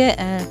അതൊക്കെ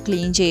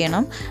ക്ലീൻ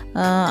ചെയ്യണം.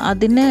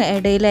 അതിന്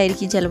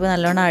ഇടയിലായിരിക്കും ചിലപ്പോൾ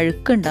നല്ലോണം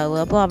അഴുക്കുണ്ടാവുക.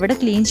 അപ്പോൾ അവിടെ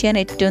ക്ലീൻ ചെയ്യാൻ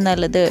ഏറ്റവും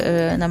നല്ലത്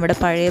നമ്മുടെ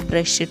പഴയ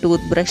ബ്രഷ്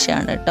ടൂത്ത്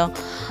ബ്രഷാണ് കേട്ടോ.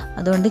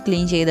 അതുകൊണ്ട്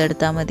ക്ലീൻ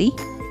ചെയ്തെടുത്താൽ മതി.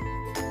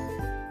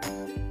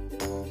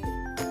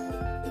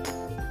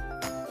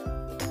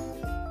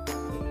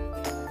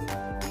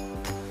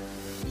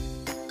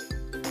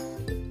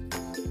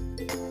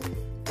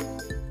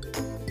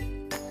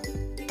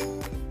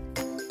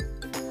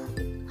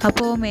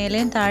 അപ്പോൾ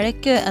മേലെയും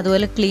താഴേക്ക്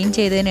അതുപോലെ ക്ലീൻ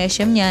ചെയ്തതിന്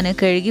ശേഷം ഞാൻ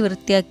കഴുകി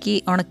വൃത്തിയാക്കി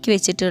ഉണക്കി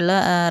വെച്ചിട്ടുള്ള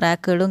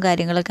റാക്കുകളും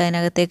കാര്യങ്ങളൊക്കെ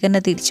അതിനകത്തേക്ക്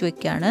തന്നെ തിരിച്ചു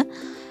വയ്ക്കുകയാണ്.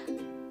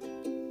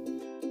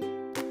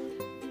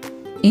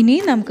 ഇനി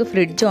നമുക്ക്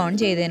ഫ്രിഡ്ജ് ഓൺ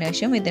ചെയ്തതിന്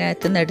ശേഷം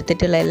ഇതിനകത്ത് നിന്ന്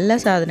എടുത്തിട്ടുള്ള എല്ലാ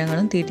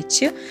സാധനങ്ങളും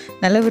തിരിച്ച്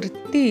നല്ല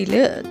വൃത്തിയിൽ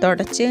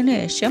തുടച്ചതിന്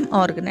ശേഷം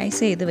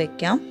ഓർഗനൈസ് ചെയ്ത്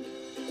വെക്കാം.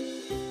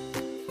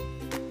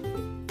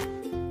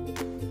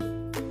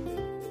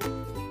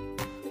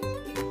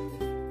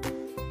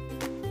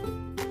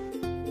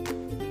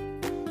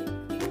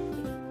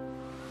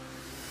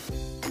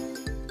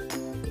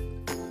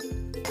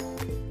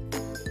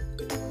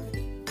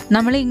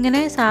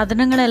 നമ്മളിങ്ങനെ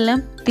സാധനങ്ങളെല്ലാം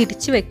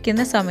തിരിച്ച്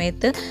വെക്കുന്ന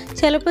സമയത്ത്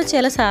ചിലപ്പോൾ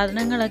ചില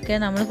സാധനങ്ങളൊക്കെ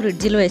നമ്മൾ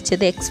ഫ്രിഡ്ജിൽ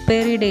വെച്ചത്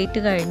എക്സ്പയറി ഡേറ്റ്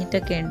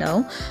കഴിഞ്ഞിട്ടൊക്കെ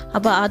ഉണ്ടാവും.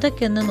 അപ്പോൾ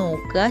അതൊക്കെ ഒന്ന്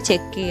നോക്കുക,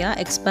 ചെക്ക് ചെയ്യുക.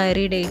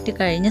 എക്സ്പയറി ഡേറ്റ്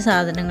കഴിഞ്ഞ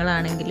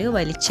സാധനങ്ങളാണെങ്കിൽ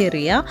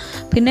വലിച്ചെറിയുക.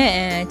 പിന്നെ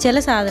ചില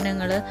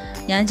സാധനങ്ങൾ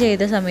ഞാൻ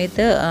ചെയ്ത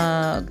സമയത്ത്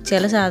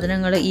ചില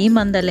സാധനങ്ങൾ ഈ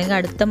മന്ത് അല്ലെങ്കിൽ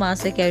അടുത്ത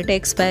മാസമൊക്കെ ആയിട്ട്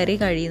എക്സ്പയറി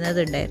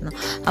കഴിയുന്നതുണ്ടായിരുന്നു.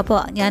 അപ്പോൾ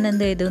ഞാൻ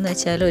എന്ത് ചെയ്തു എന്ന്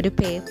വെച്ചാൽ ഒരു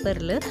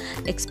പേപ്പറിൽ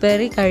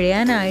എക്സ്പയറി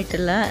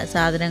കഴിയാനായിട്ടുള്ള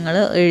സാധനങ്ങൾ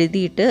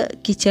എഴുതിയിട്ട്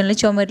കിച്ചണിൽ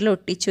ചുമരിൽ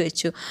ഒട്ടിച്ചു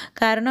വെച്ചു.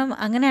 കാരണം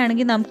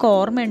അങ്ങനെയാണെങ്കിൽ നമുക്ക്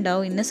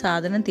ഓർമ്മയുണ്ടാവും ഇന്ന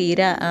സാധനം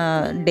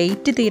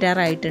ഡേറ്റ്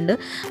തീരാറായിട്ടുണ്ട്.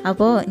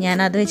 അപ്പോൾ ഞാൻ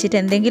അത് വെച്ചിട്ട്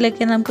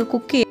എന്തെങ്കിലുമൊക്കെ നമുക്ക്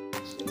കുക്ക് ചെയ്യാം,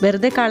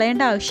 വെറുതെ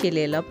കളയേണ്ട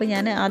ആവശ്യമില്ലല്ലോ. അപ്പോൾ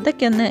ഞാൻ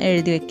അതൊക്കെ ഒന്ന്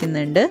എഴുതി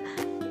വെക്കുന്നുണ്ട്.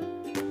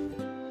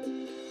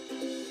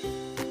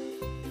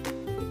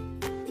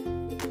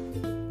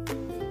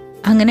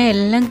 അങ്ങനെ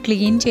എല്ലാം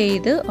ക്ലീൻ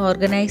ചെയ്ത്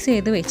ഓർഗനൈസ്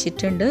ചെയ്ത്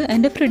വെച്ചിട്ടുണ്ട്.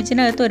 എൻ്റെ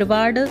ഫ്രിഡ്ജിനകത്ത്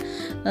ഒരുപാട്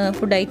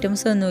ഫുഡ്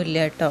ഐറ്റംസ് ഒന്നും ഇല്ല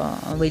കേട്ടോ.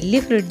 വലിയ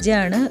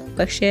ഫ്രിഡ്ജാണ്,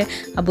 പക്ഷേ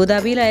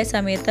അബുദാബിയിലായ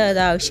സമയത്ത് അത്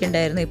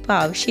ആവശ്യമുണ്ടായിരുന്നു, ഇപ്പോൾ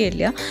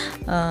ആവശ്യമില്ല.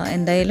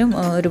 എന്തായാലും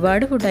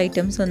ഒരുപാട് ഫുഡ്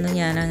ഐറ്റംസ് ഒന്നും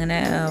ഞാൻ അങ്ങനെ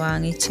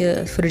വാങ്ങിച്ച്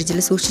ഫ്രിഡ്ജിൽ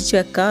സൂക്ഷിച്ച്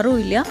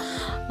വെക്കാറുമില്ല.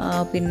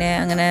 പിന്നെ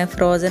അങ്ങനെ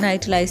ഫ്രോസൺ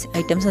ആയിട്ടുള്ള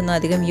ഐറ്റംസ് ഒന്നും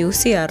അധികം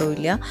യൂസ്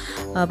ചെയ്യാറുമില്ല.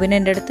 പിന്നെ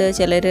എൻ്റെ അടുത്ത്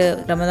ചിലർ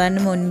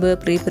റമദാനിന് മുൻപ്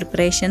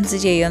പ്രിപ്പറേഷൻസ്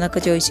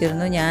ചെയ്യുമെന്നൊക്കെ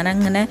ചോദിച്ചിരുന്നു.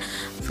 ഞാനങ്ങനെ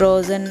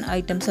ഫ്രോസൺ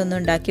ഐറ്റംസ് ഒന്നും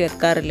ഉണ്ടാക്കി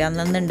വെക്കാറില്ല,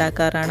 അന്നന്ന്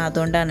ഉണ്ടാക്കാറാണ്.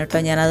 അതുകൊണ്ടാണ് കേട്ടോ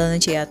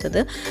ഞാനതൊന്നും ചെയ്യാത്തത്.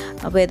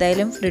 അപ്പോൾ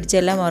ഏതായാലും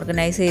ഫ്രിഡ്ജെല്ലാം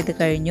ഓർഗനൈസ് ചെയ്ത്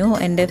കഴിഞ്ഞു.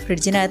 എൻ്റെ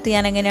ഫ്രിഡ്ജിനകത്ത്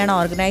ഞാൻ എങ്ങനെയാണ്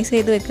ഓർഗനൈസ്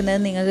ചെയ്ത് വെക്കുന്നത്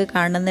നിങ്ങൾക്ക്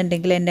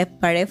കാണുന്നുണ്ടെങ്കിൽ എൻ്റെ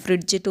പഴയ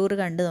ഫ്രിഡ്ജ് ടൂർ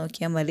കണ്ട്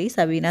നോക്കിയാൽ മതി.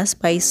 സബീന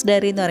സ്പൈസ്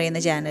ഡയറി എന്ന്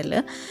പറയുന്ന ചാനൽ,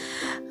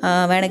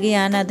 വേണമെങ്കിൽ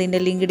ഞാൻ അതിൻ്റെ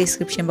ലിങ്ക്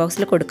ഡിസ്ക്രിപ്ഷൻ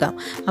ബോക്സിൽ കൊടുക്കാം.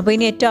 അപ്പോൾ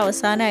ഇനി ഏറ്റവും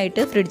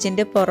അവസാനമായിട്ട്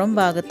ഫ്രിഡ്ജിൻ്റെ പുറം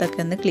ഭാഗത്തൊക്കെ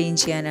ഒന്ന് ക്ലീൻ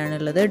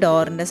ചെയ്യാനാണുള്ളത്.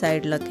 ഡോറിൻ്റെ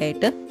സൈഡിലൊക്കെ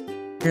ആയിട്ട്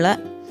ഉള്ള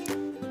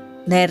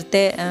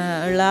നേരത്തെ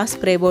ഉള്ള ആ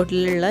സ്പ്രേ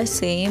ബോട്ടിലുള്ള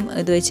സെയിം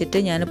ഇത്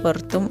വെച്ചിട്ട് ഞാൻ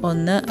പുറത്തും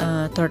ഒന്ന്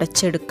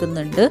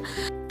തുടച്ചെടുക്കുന്നുണ്ട്.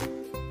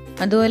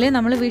 അതുപോലെ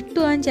നമ്മൾ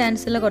വിട്ടുപോകാൻ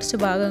ചാൻസുള്ള കുറച്ച്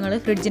ഭാഗങ്ങൾ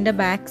ഫ്രിഡ്ജിൻ്റെ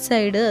ബാക്ക്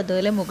സൈഡ്,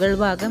 അതുപോലെ മുകൾ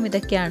ഭാഗം,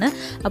 ഇതൊക്കെയാണ്.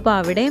 അപ്പോൾ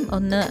അവിടെയും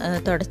ഒന്ന്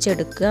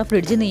തുടച്ചെടുക്കുക.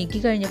 ഫ്രിഡ്ജ് നീക്കി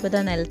കഴിഞ്ഞപ്പോൾ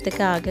ആ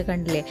നിലത്തൊക്കെ ആകെ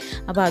കണ്ടില്ലേ,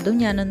 അപ്പോൾ അതും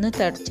ഞാനൊന്ന്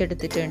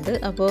തുടച്ചെടുത്തിട്ടുണ്ട്.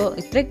 അപ്പോൾ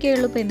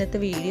ഇത്രയൊക്കെയുള്ളൂ ഇപ്പോൾ ഇന്നത്തെ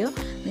വീഡിയോ.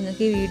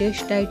 നിങ്ങൾക്ക് ഈ വീഡിയോ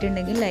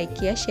ഇഷ്ടമായിട്ടുണ്ടെങ്കിൽ ലൈക്ക്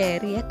ചെയ്യുക,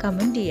 ഷെയർ ചെയ്യുക,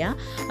 കമൻറ്റ്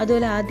ചെയ്യുക.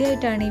 അതുപോലെ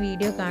ആദ്യമായിട്ടാണ് ഈ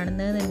വീഡിയോ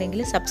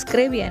കാണുന്നതെന്നുണ്ടെങ്കിൽ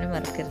സബ്സ്ക്രൈബ് ചെയ്യാനും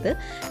മറക്കരുത്.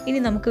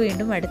 ഇനി നമുക്ക്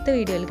വീണ്ടും അടുത്ത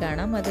വീഡിയോയിൽ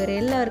കാണാം. അതുവരെ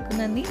എല്ലാവർക്കും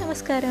നന്ദി,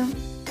 നമസ്കാരം.